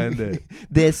 we should end it.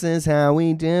 This is how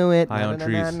we do it. High on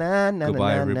trees.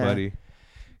 Goodbye, everybody.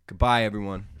 Goodbye,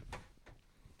 everyone.